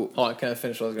 So, hold on, can I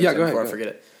finish what I was going to say go ahead, before go I forget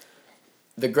it?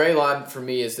 The gray line for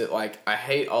me is that like I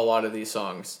hate a lot of these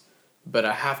songs, but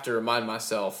I have to remind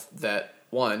myself that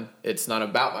one, it's not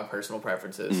about my personal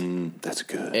preferences. That's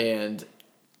good. And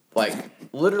like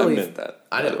literally, I meant that.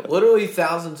 I know, literally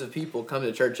thousands of people come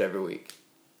to church every week.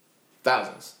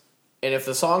 Thousands. And if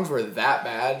the songs were that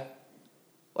bad,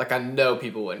 like I know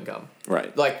people wouldn't come.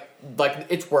 Right. Like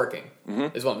it's working,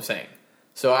 is what I'm saying.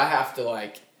 So I have to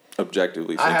like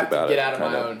objectively think I have about to get it, out of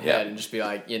my own head and just be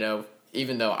like,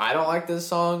 even though I don't like this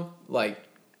song, like,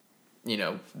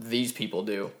 these people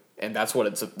do, and that's what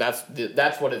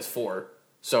it's for.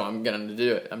 So I'm gonna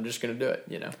do it. I'm just gonna do it.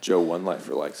 Joe One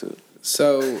Lifer likes it.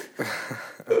 so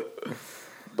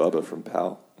Bubba from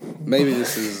Pal. maybe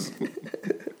this is.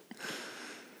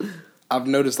 I've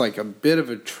noticed like a bit of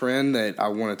a trend that I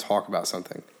want to talk about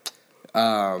something.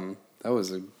 That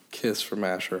was a kiss from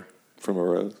Asher. From a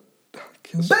Rose.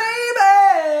 Kiss. Baby,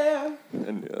 I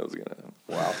knew that was gonna happen.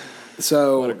 Wow.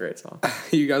 So what a great song.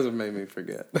 you guys have made me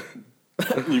forget.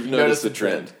 You've noticed the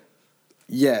trend.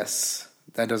 Yes,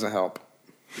 that doesn't help.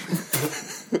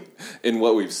 In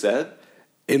what we've said?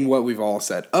 In what we've all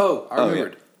said. Oh, I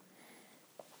remembered.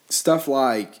 Stuff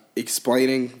like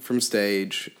explaining from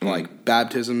stage, like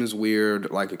baptism is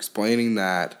weird, like explaining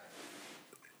that.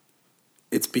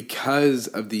 It's because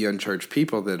of the unchurched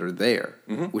people that are there,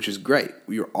 which is great.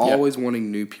 You're always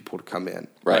wanting new people to come in.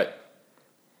 Right.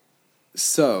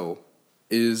 So,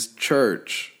 is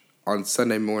church on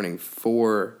Sunday morning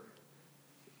for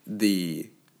the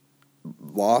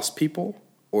lost people,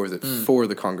 or is it for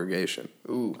the congregation?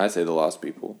 Ooh, I say the lost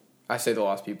people. I say the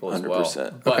lost people as well.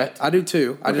 100%. But Okay, I do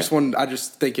too. I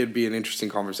just think it'd be an interesting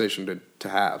conversation to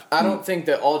have. I don't think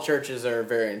that all churches are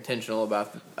very intentional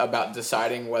about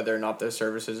deciding whether or not their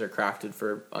services are crafted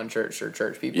for unchurched or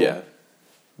church people. Yeah.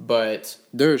 But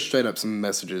There are straight up some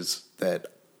messages that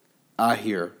I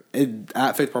hear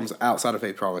at Faith Promise, outside of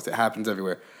Faith Promise. It happens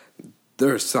everywhere.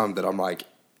 There are some that I'm like,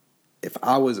 if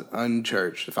I was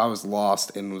unchurched, if I was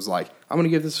lost and was like, I'm going to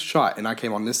give this a shot, and I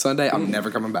came on this Sunday, I'm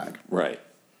never coming back. Right.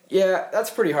 yeah, that's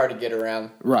pretty hard to get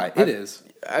around. Right, it is.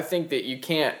 I think that you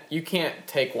can't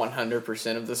take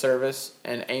 100% of the service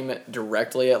and aim it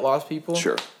directly at lost people.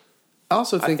 Sure. I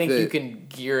also I think think that you can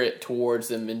gear it towards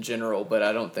them in general, but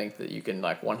I don't think that you can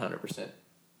 100%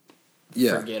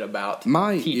 forget about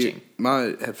teaching.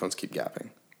 My headphones keep gapping.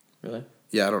 Really?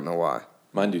 Yeah, I don't know why.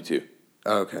 Mine do too.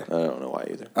 Oh, okay. I don't know why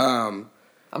either.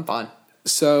 I'm fine.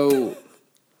 So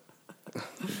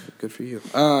good for you.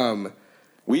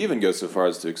 We even go so far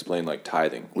as to explain like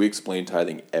tithing. We explain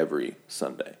tithing every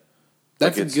Sunday.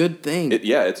 That's Like, a good thing.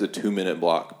 It's a 2-minute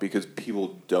block because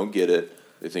people don't get it.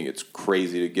 They think it's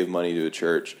crazy to give money to a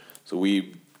church. So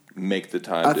we make the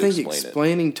time I to think explain it.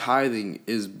 explaining tithing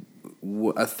is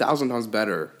 1,000 times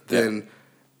better than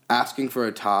asking for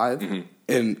a tithe,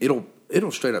 and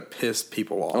it'll straight up piss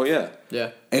people off. Oh, yeah.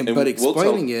 Yeah. And And but we'll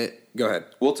explaining tell- it, go ahead.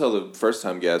 We'll tell the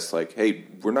first-time guests, like, hey,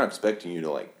 we're not expecting you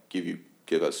to, like,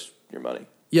 give us your money.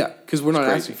 Yeah, because we're not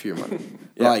crazy. asking for your money.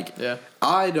 Yeah. Like, Yeah.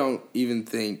 I don't even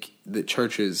think that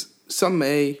churches. Some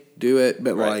may do it,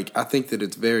 but Right. like I think that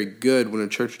it's very good when a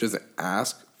church doesn't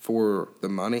ask for the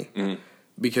money,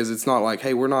 because it's not like,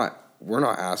 hey, we're not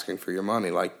asking for your money.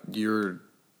 Like you're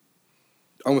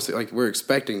almost like we're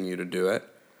expecting you to do it,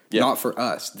 Yeah. not for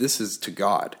us. This is to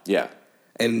God. Yeah.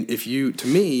 And if you, to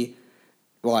me,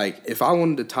 like, if I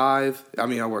wanted to tithe, I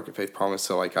mean, I work at Faith Promise,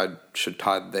 so, like, I should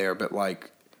tithe there. But, like,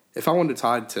 if I wanted to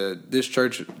tithe to this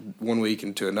church one week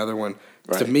and to another one,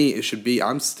 to Right. me, it should be,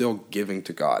 I'm still giving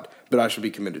to God, but I should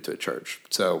be committed to a church.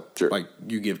 So, Sure. like,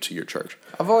 you give to your church.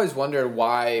 I've always wondered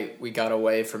why we got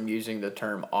away from using the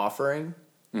term offering.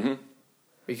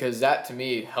 Because that, to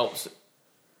me, helps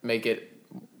make it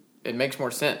makes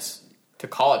more sense to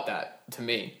call it that, to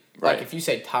me. Right. Like, if you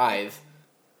say tithe,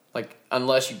 like,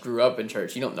 unless you grew up in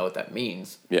church, you don't know what that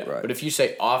means. Yeah. Right. But if you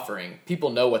say offering, people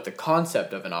know what the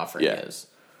concept of an offering Yeah. is.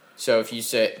 So if you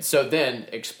say, so then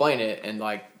explain it and,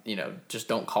 like, you know, just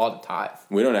don't call it a tithe.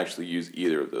 We don't actually use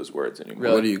either of those words anymore.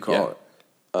 Really? What do you call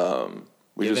Yeah. it?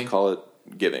 We Giving? just call it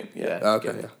giving. Yeah. Yeah. Okay,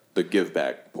 giving. yeah. The give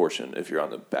back portion if you're on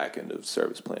the back end of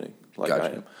service planning, like I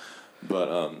Gotcha. am. But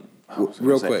what was I gonna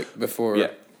Real say? quick, before.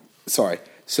 Yeah. Sorry.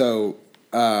 So,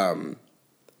 oh,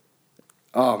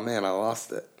 man, I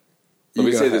lost it. Let You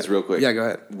me go say ahead. this real quick. Yeah, go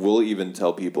ahead. We'll even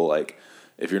tell people, like,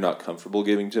 if you're not comfortable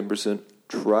giving 10%,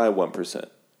 try 1%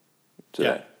 today.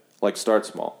 Yeah. Like, start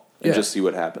small and Yeah. just see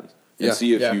what happens. And Yeah.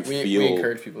 see if Yeah, you we feel.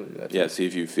 encourage people to do that. Yeah, see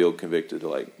if you feel convicted to,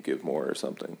 like, give more or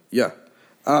something. Yeah.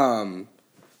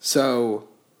 So,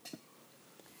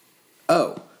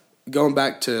 going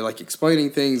back to like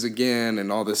explaining things again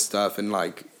and all this stuff, and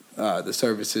like the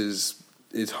services,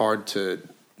 it's hard to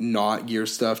not gear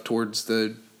stuff towards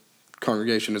the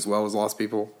congregation as well as lost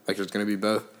people. Like, there's going to be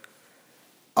both.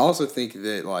 I also think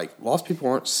that like lost people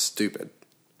aren't stupid.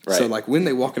 So Right. like when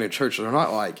they walk into church, they're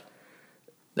not like,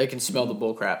 They can smell the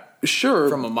bull crap sure,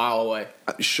 from a mile away.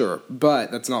 Sure,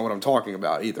 but that's not what I'm talking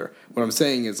about either. What I'm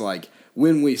saying is, like,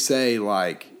 when we say,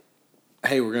 like,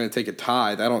 hey, we're going to take a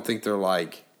tithe, I don't think they're,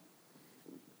 like,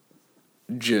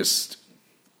 just,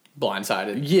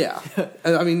 Blindsided. yeah.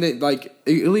 I mean, they, like,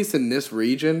 at least in this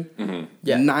region,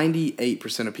 Yeah.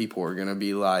 98% of people are going to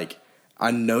be like,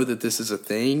 I know that this is a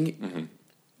thing,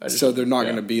 just- so they're not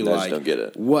yeah, going to be they just like, don't get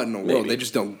it. what in the world? Maybe. They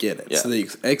just don't get it. Yeah. So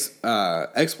the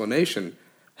explanation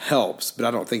helps, but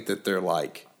I don't think that they're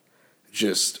like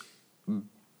just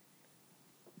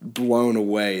blown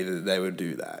away that they would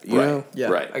do that. You Right. know? Yeah,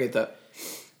 Right. I get that.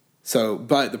 So,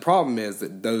 but the problem is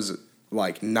that those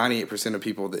like 98% of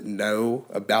people that know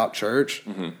about church,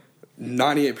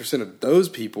 98% of those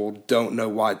people don't know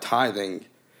why tithing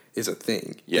is a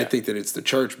thing. Yeah. They think that it's the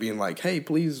church being like, "Hey,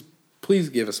 please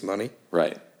give us money."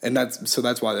 Right. And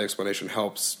that's why the explanation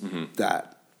helps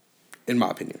that, in my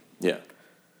opinion. Yeah.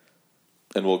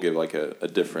 And we'll give, like, a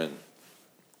different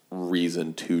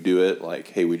reason to do it. Like,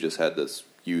 hey, we just had this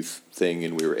youth thing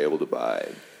and we were able to buy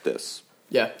this.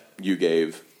 Yeah. You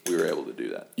gave, we were able to do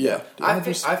that. Yeah. I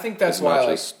think that's It's why, not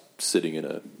like, just sitting in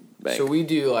a bank. so we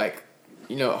do, like,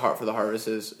 you know what Heart for the Harvest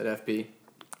is at FP?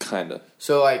 Kind of.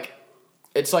 So, like,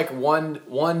 it's like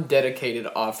one dedicated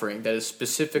offering that is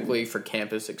specifically for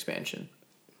campus expansion.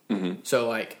 So,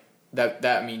 like,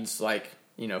 that means, like,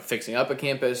 you know, fixing up a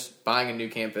campus, buying a new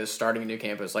campus, starting a new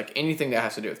campus, like anything that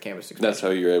has to do with campus expansion. That's how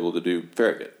you're able to do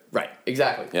Farragut. Right,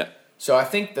 exactly. Yeah. So I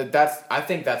think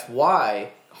that's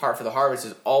why Heart for the Harvest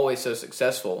is always so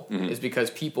successful, is because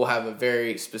people have a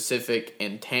very specific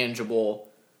and tangible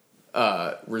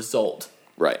result.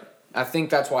 Right. I think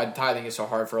that's why tithing is so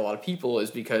hard for a lot of people,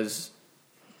 is because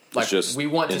like just we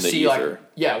want to in the see ether.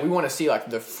 we want to see like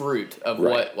the fruit of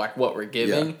Right. what we're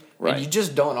giving. Yeah. Right. And you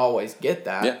just don't always get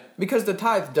that. Yeah. Because the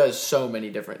tithe does so many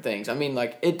different things. I mean,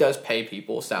 like, it does pay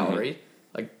people salary.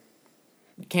 Like,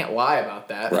 you can't lie about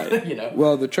that. Right. You know?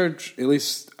 Well, the church, at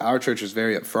least our church, is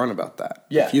very upfront about that.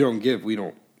 Yeah. If you don't give, we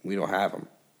don't have them.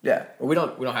 Yeah. Well, we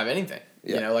don't have anything.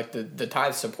 Yeah. You know, like the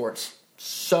tithe supports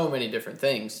so many different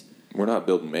things. We're not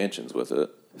building mansions with it.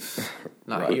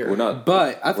 Not here. We're not.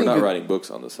 But I We're think not that writing books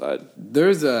on the side.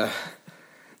 there's a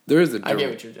I get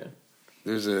what you're doing.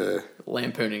 there's a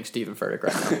Lampooning Stephen Furtick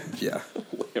right now. yeah.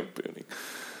 Lampooning.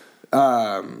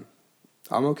 I'm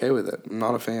okay with it. I'm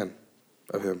not a fan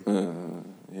of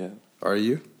him. Yeah. Are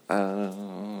you?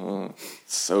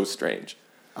 So strange.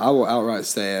 I will outright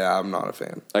say I'm not a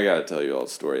fan. I gotta tell you all the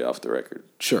story off the record.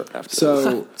 Sure. After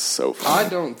So this. So funny. I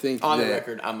don't think On the that-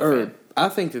 record, I'm a fan. I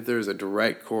think that there's a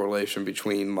direct correlation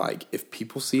between like if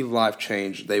people see life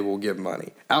change, they will give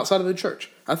money outside of the church.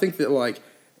 I think that like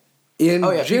in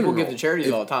Oh yeah, general, people give to charities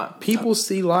if all the time. people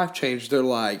see life change, they're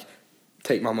like,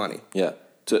 take my money. Yeah,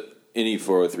 to any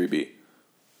 403b.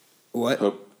 What?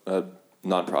 Hope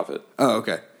nonprofit. Oh,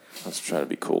 okay. I was trying to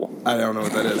be cool. I don't know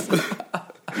what that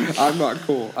is. I'm not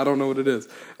cool. I don't know what it is.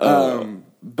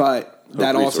 But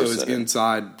that also Resource is Center.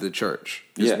 inside the church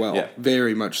as Yeah, well. yeah.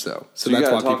 Very much so. So you that's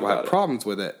gotta why talk people have about it. problems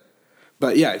with it.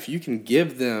 But yeah, if you can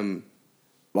give them,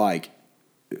 like,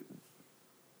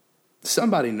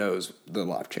 somebody knows the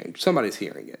life change. Somebody's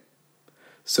hearing it.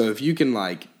 So if you can,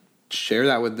 like, share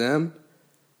that with them,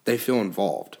 they feel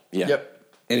involved. Yeah. Yep.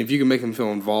 And if you can make them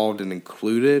feel involved and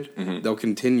included, Mm-hmm. they'll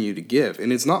continue to give.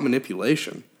 And it's not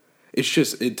manipulation. It's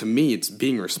just, to me, it's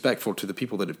being respectful to the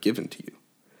people that have given to you.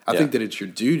 I Yeah. think that it's your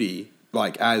duty,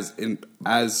 like, as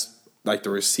like, the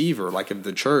receiver, like, of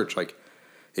the church, like,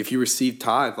 if you receive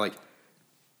tithe, like,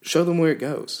 show them where it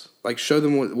goes. Like, show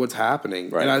them what's happening.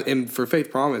 Right. And for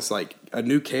Faith Promise, like, a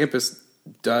new campus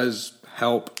does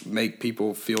help make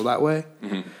people feel that way.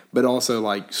 Mm-hmm. But also,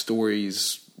 like,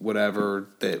 stories, whatever,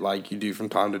 that, like, you do from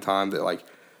time to time that, like,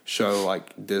 show,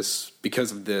 like, this,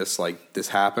 because of this, like, this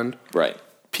happened. Right.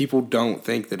 People don't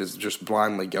think that it's just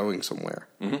blindly going somewhere.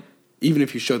 Mm-hmm. Even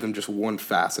if you show them just one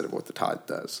facet of what the tithe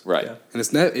does. Right. Yeah. And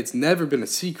it's never been a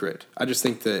secret. I just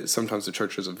think that sometimes the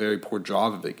church does a very poor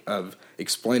job of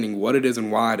explaining what it is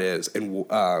and why it is,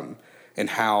 and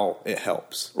how it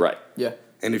helps. Right. Yeah.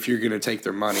 And if you're going to take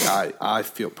their money, I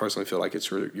personally feel like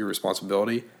it's your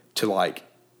responsibility to, like,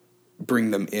 bring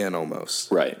them in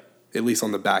almost, Right. at least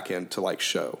on the back end, to, like,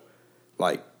 show,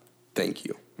 like, thank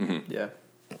you. Yeah.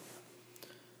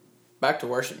 Back to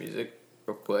worship music,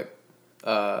 real quick.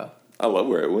 I love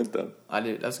where it went though. I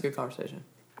do. That's a good conversation.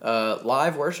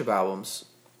 Live worship albums.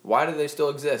 Why do they still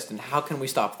exist, and how can we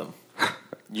stop them?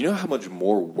 You know how much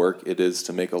more work it is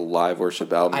to make a live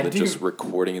worship album I than do. just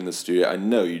recording in the studio? I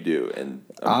know you do, and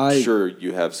I'm sure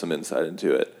you have some insight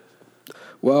into it.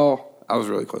 Well, I was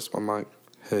really close to my mic.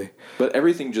 Hey. But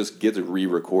everything just gets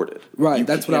re-recorded. Right, You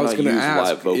that's what I was cannot going to use ask.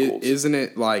 Live vocals. Isn't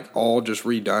it, like, all just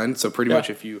redone? So pretty Yeah. much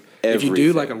if you do,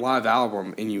 Everything. like, a live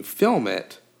album and you film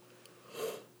it,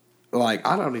 like,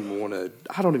 I don't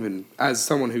even, as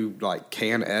someone who, like,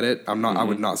 can edit, I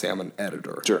would not say I'm an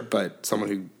editor. Sure. But someone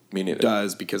who Me neither.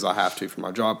 does because I have to for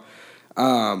my job.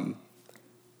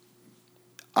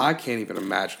 I can't even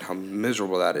imagine how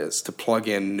miserable that is to plug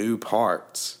in new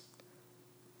parts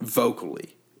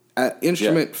vocally.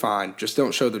 Instrument, fine. Just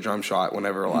don't show the drum shot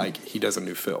whenever, like, he does a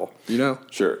new fill, you know?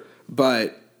 Sure.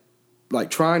 But, like,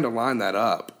 trying to line that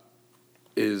up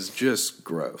is just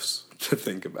gross to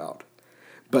think about.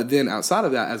 But then outside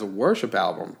of that, as a worship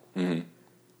album,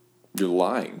 You're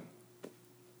lying.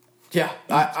 Yeah,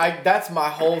 I that's my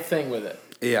whole thing with it.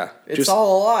 yeah. It's just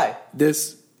all a lie.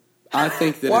 this, I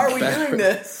think that Why it's are we better. doing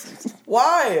this?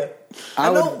 Why?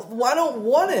 I don't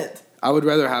want it. I would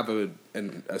rather have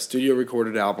a studio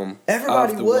recorded album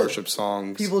Everybody of the would. worship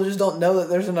songs. People just don't know that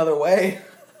there's another way.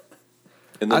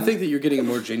 And then, I think that you're getting a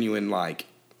more genuine, like,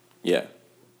 yeah.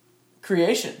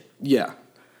 Creation. yeah.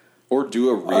 Or do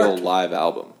a real Art. live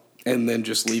album. And then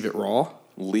just leave it raw.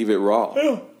 Leave it raw.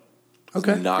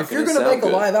 Okay. It's not If you're gonna gonna sound make a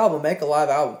good. live album, make a live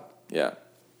album. Yeah.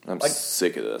 I'm Like-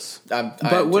 sick of this.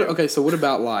 But what? Okay, so what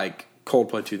about, like,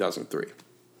 Coldplay 2003?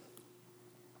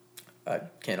 I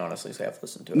can't honestly say I've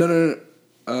listened to it.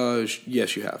 No.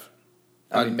 Yes, you have.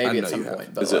 I mean, maybe know at some you have.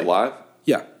 point. But Is like, it live?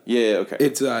 Yeah, Yeah, okay.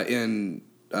 it's in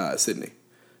Sydney.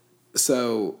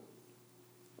 So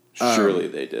Surely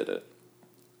they did it.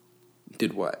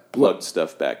 did what? Plugged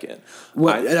stuff back in.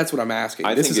 What? That's what I'm asking.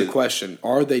 I This think is a it- question.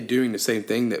 Are they doing the same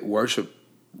thing that worship?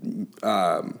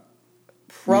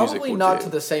 probably music not will to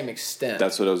do? the same extent.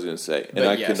 That's what I was going to say. And But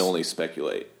I yes. can only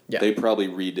speculate. Yeah. They probably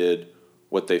redid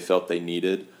what they felt they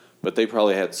needed, but they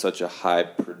probably had such a high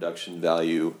production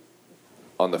value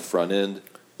on the front end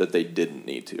that they didn't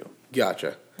need to.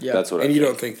 Gotcha. Yeah. That's what I And you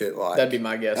think. don't think that, like, That'd be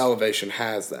my guess. Elevation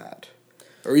has that,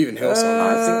 or even Hillsong?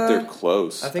 I think they're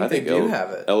close. I think they do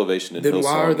have it. Elevation and Then Hillsong.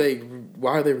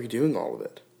 why are they redoing all of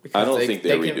it? I don't Because think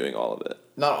they're can- redoing all of it.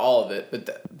 Not all of it,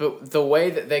 but the way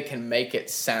that they can make it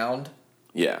sound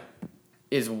Yeah.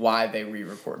 is why they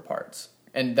re-record parts,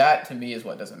 and that to me is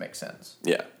what doesn't make sense.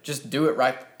 Yeah. Just do it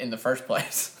right in the first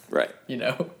place, Right. you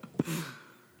know.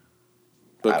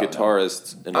 But I don't know.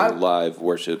 guitarists in a I- live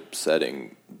worship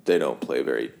setting, they don't play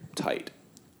very tight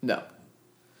No,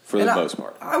 for And the I- most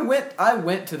part. I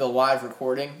went to the live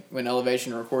recording when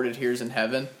Elevation recorded "Here's in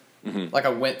Heaven," Like I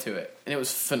went to it, and it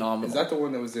was phenomenal. Is that the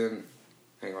one that was in?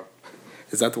 Hang on.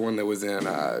 Is that the one that was in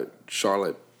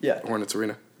Charlotte? Yeah. Hornets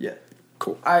Arena. Yeah.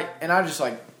 Cool. I just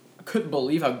like couldn't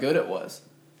believe how good it was.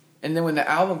 And then when the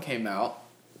album came out,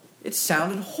 it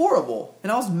sounded horrible,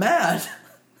 and I was mad.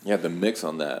 Yeah, the mix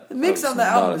on that. The mix I was on the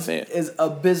not album a fan. is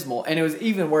abysmal, and it was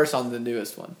even worse on the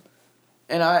newest one.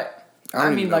 And I don't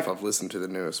mean, even know like, if I've listened to the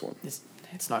newest one.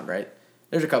 it's not great.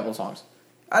 There's a couple of songs.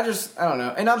 I don't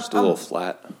know. And Just a little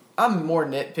flat. I'm more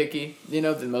nitpicky,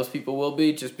 than most people will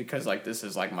be, just because like this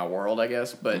is like my world, I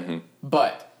guess. But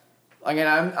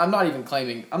again, I'm not even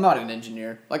claiming I'm not an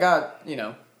engineer. Like I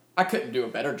couldn't do a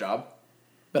better job,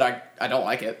 but I don't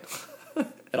like it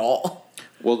at all.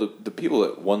 Well, the people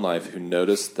at One Life who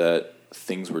noticed that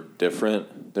things were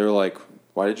different, they were like,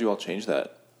 "Why did you all change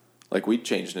that?" Like we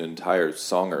changed an entire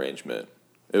song arrangement.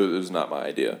 It was not my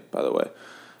idea, by the way.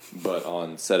 But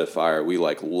on Set It Fire, we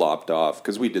like lopped off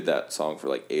because we did that song for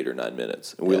like 8 or 9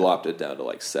 minutes, and we lopped it down to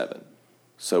like 7.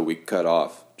 So we cut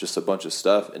off just a bunch of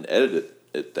stuff and edited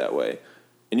it that way.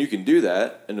 And you can do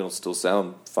that, and it'll still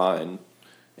sound fine.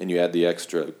 And you add the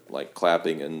extra like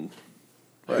clapping and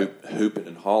hooping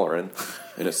and hollering,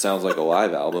 and it sounds like a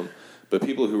live album. But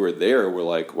people who were there were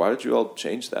like, "Why did you all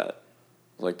change that?" I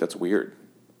was like, "That's weird."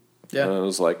 Yeah, and I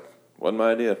was like, "Wasn't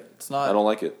my idea. It's not. I don't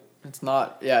like it." It's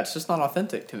not. Yeah, it's just not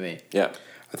authentic to me. Yeah.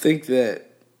 I think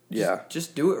that. Yeah.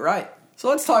 Just do it right. So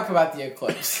let's talk about the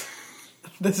Eclipse.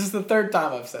 This is the third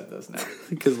time I've said this now.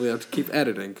 Because we have to keep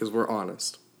editing because we're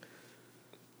honest.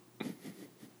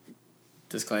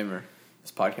 Disclaimer: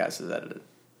 this podcast is edited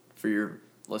for your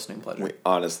listening pleasure. We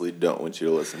honestly don't want you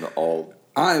to listen to all.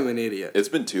 I am an idiot. It's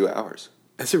been 2 hours.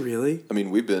 Is it really? I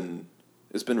mean,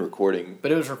 it's been recording.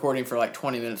 But it was recording for like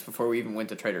 20 minutes before we even went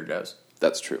to Trader Joe's.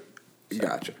 That's true.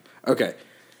 Gotcha. Okay.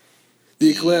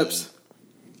 The Eclipse.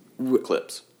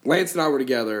 Clips. Lance and I were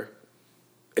together,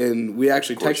 and we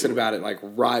actually course you texted were. about it like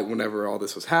right whenever all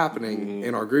this was happening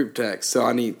in our group text. So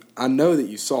I know that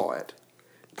you saw it.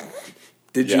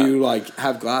 Did Yeah. you like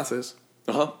have glasses?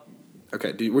 Uh-huh.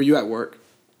 Okay. Were you at work?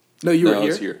 No, you were I here.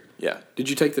 was here. Yeah. Did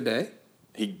you take the day?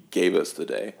 He gave us the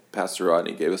day. Pastor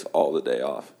Rodney gave us all the day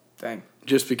off. Dang,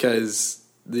 Just because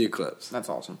the eclipse. that's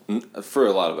awesome. For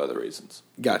a lot of other reasons.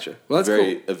 Gotcha. Well, that's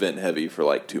Very cool. event heavy for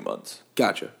like 2 months.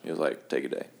 Gotcha. He was like, take a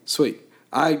day. Sweet.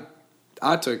 I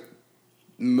took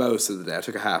most of the day. I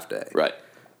took a half day. Right.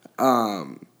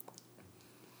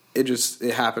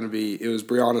 It happened to be, it was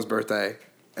Brianna's birthday.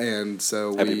 And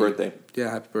so Happy birthday. Yeah,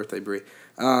 happy birthday, Bri.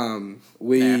 Yeah,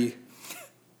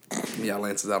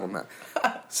 Lance is out on that.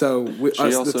 So She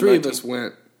the also three 19? of us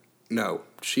went, no,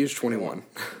 she is 21.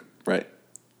 Right.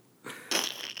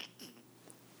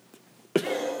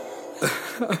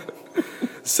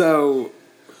 So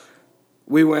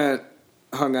we went,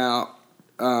 hung out,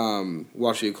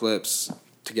 watched the eclipse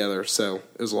together. So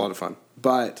it was a lot of fun.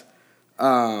 But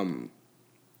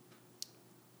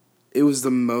it was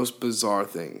the most bizarre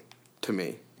thing to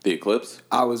me. The eclipse?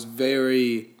 I was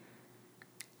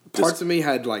parts of me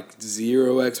had like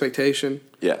zero expectation.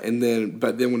 Yeah.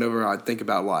 But then whenever I think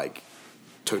about like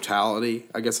totality,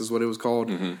 I guess is what it was called.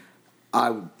 Mm-hmm.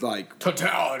 I like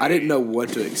Totality. I didn't know what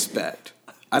to expect.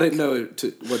 I didn't know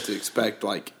what to expect.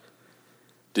 Like,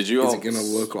 Did you is all it going to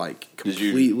look like Did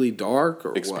you completely dark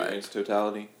or experience what?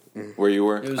 totality where you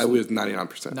were? It I was 99%.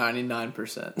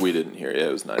 99%. We didn't hear it. It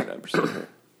was 99% here.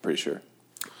 Pretty sure.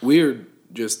 We're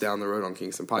just down the road on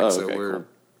Kingston Pike, Oh, so okay, we're cool.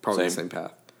 probably Same. the same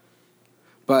path.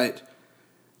 But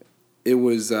it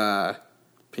was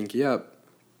pinky up.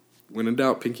 When in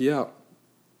doubt, pinky out.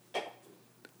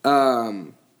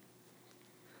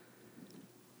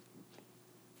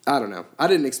 I don't know. I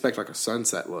didn't expect like a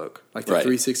sunset look, like the Right.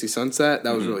 360 sunset.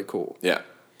 That was really cool. Yeah.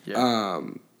 Yeah.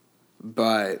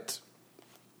 But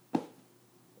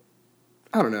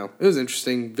I don't know. It was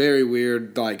interesting. Very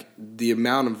weird. Like the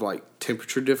amount of like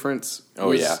temperature difference Oh,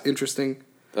 was yeah. interesting.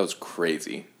 That was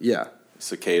crazy. Yeah.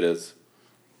 Cicadas.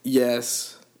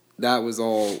 Yes. That was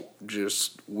all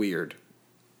just weird.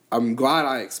 I'm glad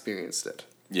I experienced it,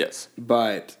 Yes.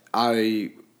 but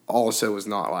I also was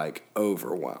not like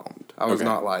overwhelmed. I was Okay.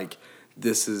 not like,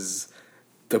 this is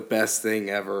the best thing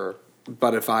ever.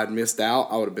 But if I had missed out,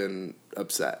 I would have been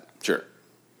upset. Sure.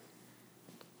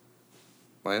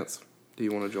 Lance, do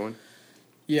you want to join?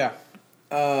 Yeah.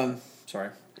 Sorry.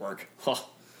 Work. Huh.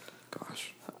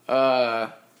 Gosh.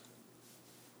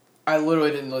 I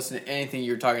literally didn't listen to anything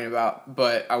you were talking about,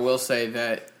 but I will say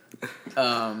that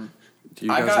Do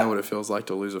you I guys got- know what it feels like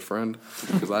to lose a friend?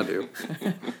 Because I do.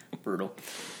 brutal.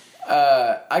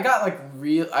 I got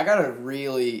a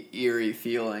really eerie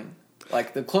feeling.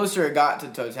 Like the closer it got to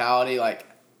totality, like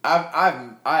I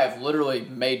have literally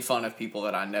made fun of people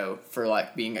that I know for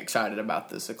like being excited about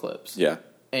this eclipse. Yeah.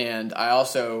 And I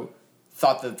also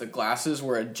thought that the glasses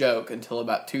were a joke until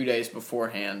about 2 days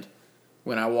beforehand,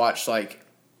 when I watched like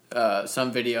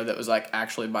some video that was like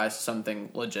actually by something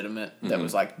legitimate that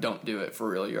was like, don't do it for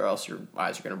real, or else your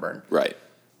eyes are gonna burn. Right.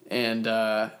 And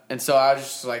so I was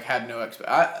just like had no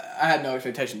I had no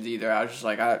expectations either. I was just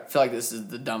like, I feel like this is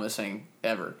the dumbest thing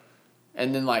ever.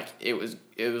 And then like it was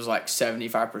like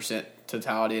 75%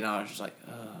 totality, and I was just like,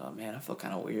 oh man, I feel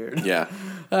kind of weird. Yeah.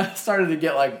 I started to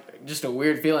get like just a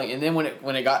weird feeling, and then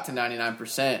when it got to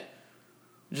 99%,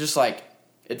 just like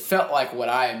it felt like what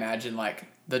I imagined like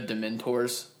the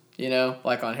Dementors, you know,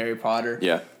 like on Harry Potter.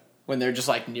 Yeah. When they're just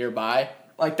like nearby,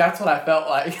 like that's what I felt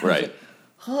like. Right.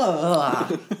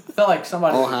 Felt like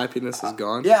somebody. All happiness is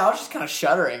gone. Yeah, I was just kind of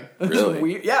shuddering. It was Really?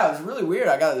 weird. Yeah, it was really weird.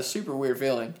 I got this super weird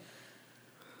feeling,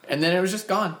 and then it was just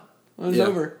gone. It was Yeah.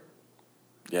 over.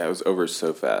 Yeah, it was over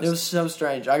so fast. It was so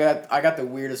strange. I got the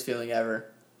weirdest feeling ever.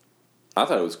 I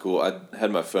thought it was cool. I had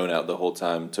my phone out the whole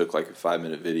time, took like a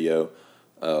 5-minute video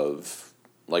of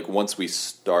like once we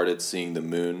started seeing the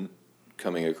moon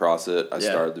coming across it, I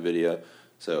started the video.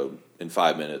 So in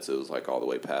 5 minutes it was like all the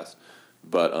way past.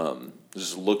 But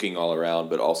just looking all around,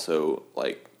 but also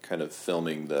like kind of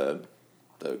filming the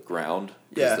ground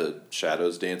because the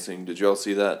shadows dancing. Did you all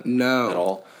see that? No. At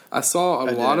all? I saw a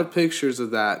I lot did. of pictures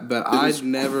of that, but I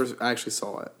never actually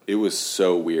saw it. It was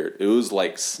so weird. It was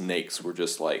like snakes were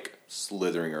just like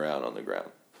slithering around on the ground.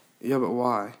 Yeah, but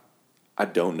why? I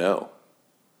don't know.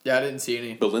 Yeah, I didn't see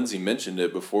any. But Lindsay mentioned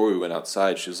it before we went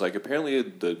outside. She was like, apparently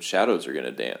the shadows are going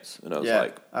to dance. And I was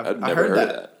like, I'd never heard of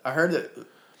that. I heard that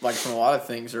like from a lot of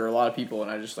things or a lot of people,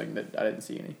 and I just like I didn't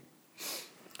see any.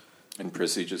 And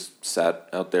Prissy just sat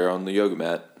out there on the yoga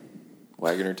mat,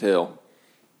 wagging her tail.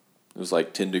 It was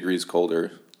like 10 degrees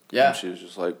colder. Yeah. And she was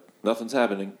just like, nothing's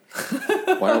happening.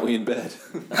 Why aren't we in bed?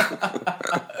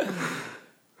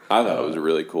 I thought it was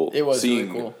really cool. It was really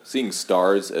cool. Seeing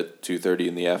stars at 2:30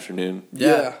 in the afternoon.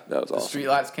 Yeah. That was The awesome. street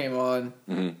lights came on.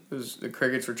 Mm-hmm. It was the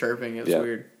crickets were chirping. It was Yeah.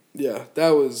 weird. Yeah,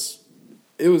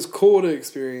 it was cool to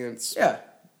experience. Yeah.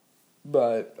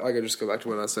 But I could just go back to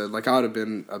what I said. Like, I would have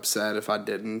been upset if I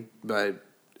didn't, but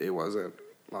it wasn't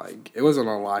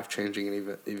a life-changing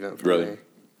event for Really? me.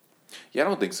 Yeah, I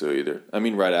don't think so either. I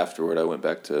mean, right afterward, I went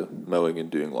back to mowing and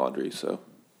doing laundry, so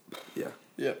Yeah.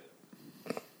 Yeah.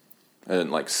 I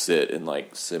didn't like sit and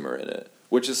like simmer in it,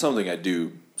 which is something I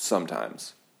do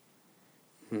sometimes.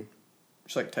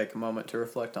 Just like take a moment to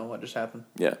reflect on what just happened.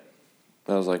 Yeah.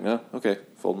 I was like, no, okay,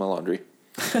 fold my laundry.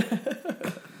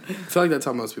 I feel like that's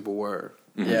how most people were.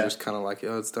 Yeah. Just kind of like,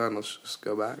 oh, it's done. Let's just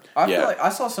go back. I feel Yeah. like I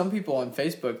saw some people on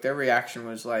Facebook. Their reaction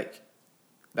was like,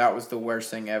 "That was the worst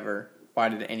thing ever. Why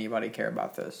did anybody care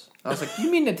about this?" I was like,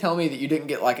 "You mean to tell me that you didn't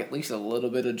get like at least a little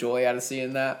bit of joy out of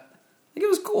seeing that? Like it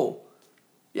was cool.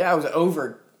 Yeah, it was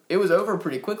over. It was over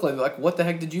pretty quickly. But like, what the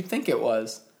heck did you think it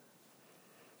was?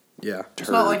 Yeah. It's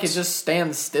not like it Turds. just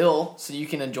stands still so you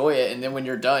can enjoy it, and then when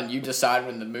you're done, you decide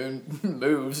when the moon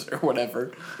moves or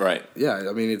whatever. Right. Yeah,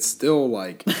 I mean, it's still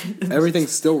like,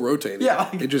 everything's still rotating. Yeah,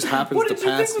 like, it just happens What to did you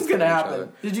pass. think was in going to front of each happen?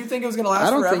 other. Did you think it was going to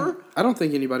last forever? I don't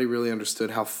think anybody really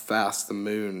understood how fast the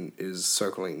moon is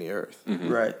circling the Earth,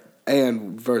 Right.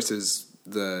 and versus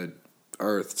the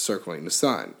Earth circling the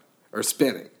sun or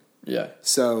spinning. Yeah.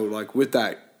 So, like, with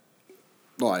that,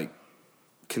 like,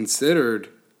 considered,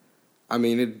 I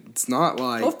mean, it's not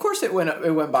like, Well, of course it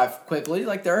went by quickly.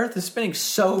 Like the Earth is spinning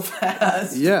so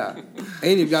fast. yeah,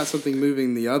 and you've got something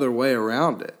moving the other way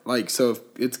around it. Like, so if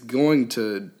it's going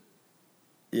to,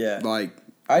 Yeah. like,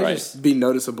 I Right. just be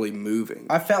noticeably moving.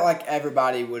 I felt like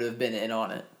everybody would have been in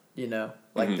on it. You know,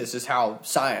 like this is how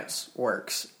science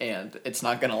works, and it's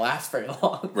not going to last very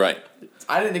long. Right.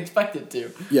 I didn't expect it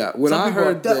to. Yeah, when Some I people are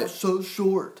heard like, that that, was so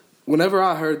short. whenever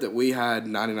I heard that we had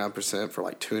 99% for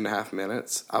like 2.5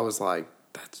 minutes, I was like,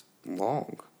 that's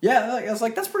long. Yeah, like, I was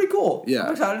like, that's pretty cool. Yeah.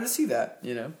 I'm excited to see that.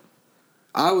 You know.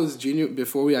 I was genuine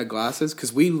before we had glasses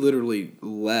because we literally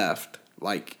left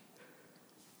like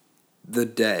the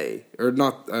day or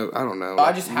not. I don't know.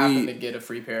 I just happened to get a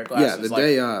free pair of yeah, glasses. the like,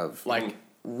 day of, like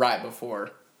right before.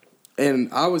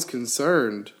 and I was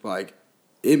concerned like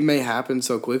it may happen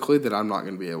so quickly that I'm not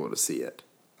going to be able to see it,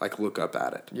 like look up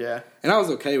at it. Yeah. And I was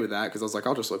okay with that because I was like,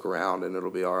 I'll just look around and it'll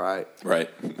be all right. Right.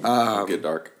 It'll get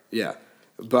dark. Yeah,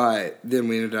 but then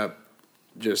we ended up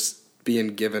just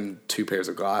being given 2 pairs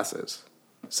of glasses,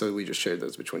 so we just shared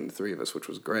those between the 3 of us, which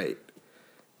was great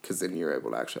because then you're able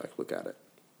to actually like look at it.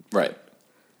 Right.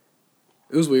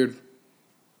 It was weird.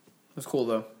 It was cool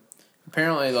though.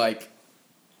 Apparently, like,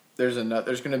 there's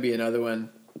going to be another one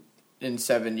in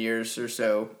 7 years or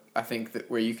so I think that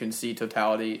where you can see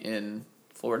totality in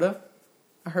Florida.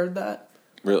 I heard that.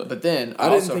 Really? But then I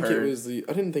also didn't think heard, it was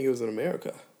I didn't think it was in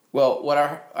America. well, what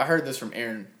I heard this from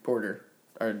Aaron Porter,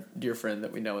 our dear friend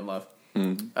that we know and love.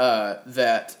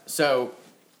 That so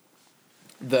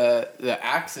the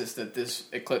axis that this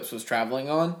eclipse was traveling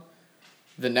on,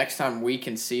 the next time we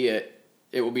can see it,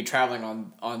 it will be traveling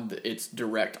on its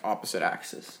direct opposite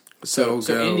axis. So it'll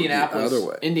go Indianapolis, the other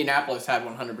way. Indianapolis had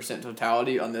 100%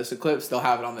 totality on this eclipse. They'll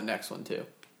have it on the next one too,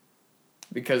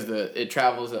 because it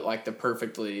travels at like the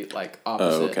perfectly like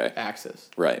opposite axis.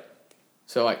 Right.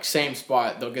 So like same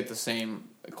spot, they'll get the same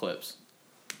eclipse.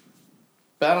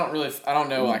 But I don't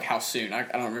know like how soon. I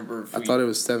don't remember. I thought it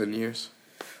was 7 years.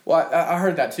 Well, I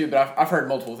heard that too, but I've heard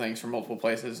multiple things from multiple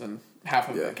places, and half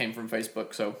of it came from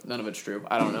Facebook, so none of it's true.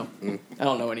 I don't know. I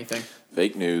don't know anything.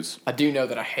 Fake news. I do know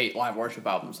that I hate live worship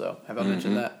albums, though. Have I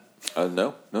mentioned that?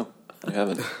 No, you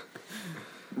haven't.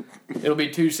 It'll be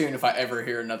too soon if I ever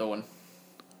hear another one.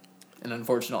 And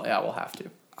unfortunately, I will have to.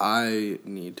 I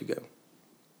need to go.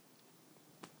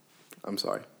 I'm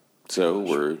sorry.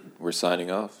 So we're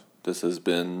signing off. This has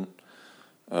been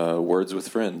Words with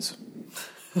Friends.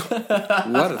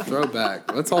 What a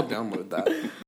throwback. Let's all download that.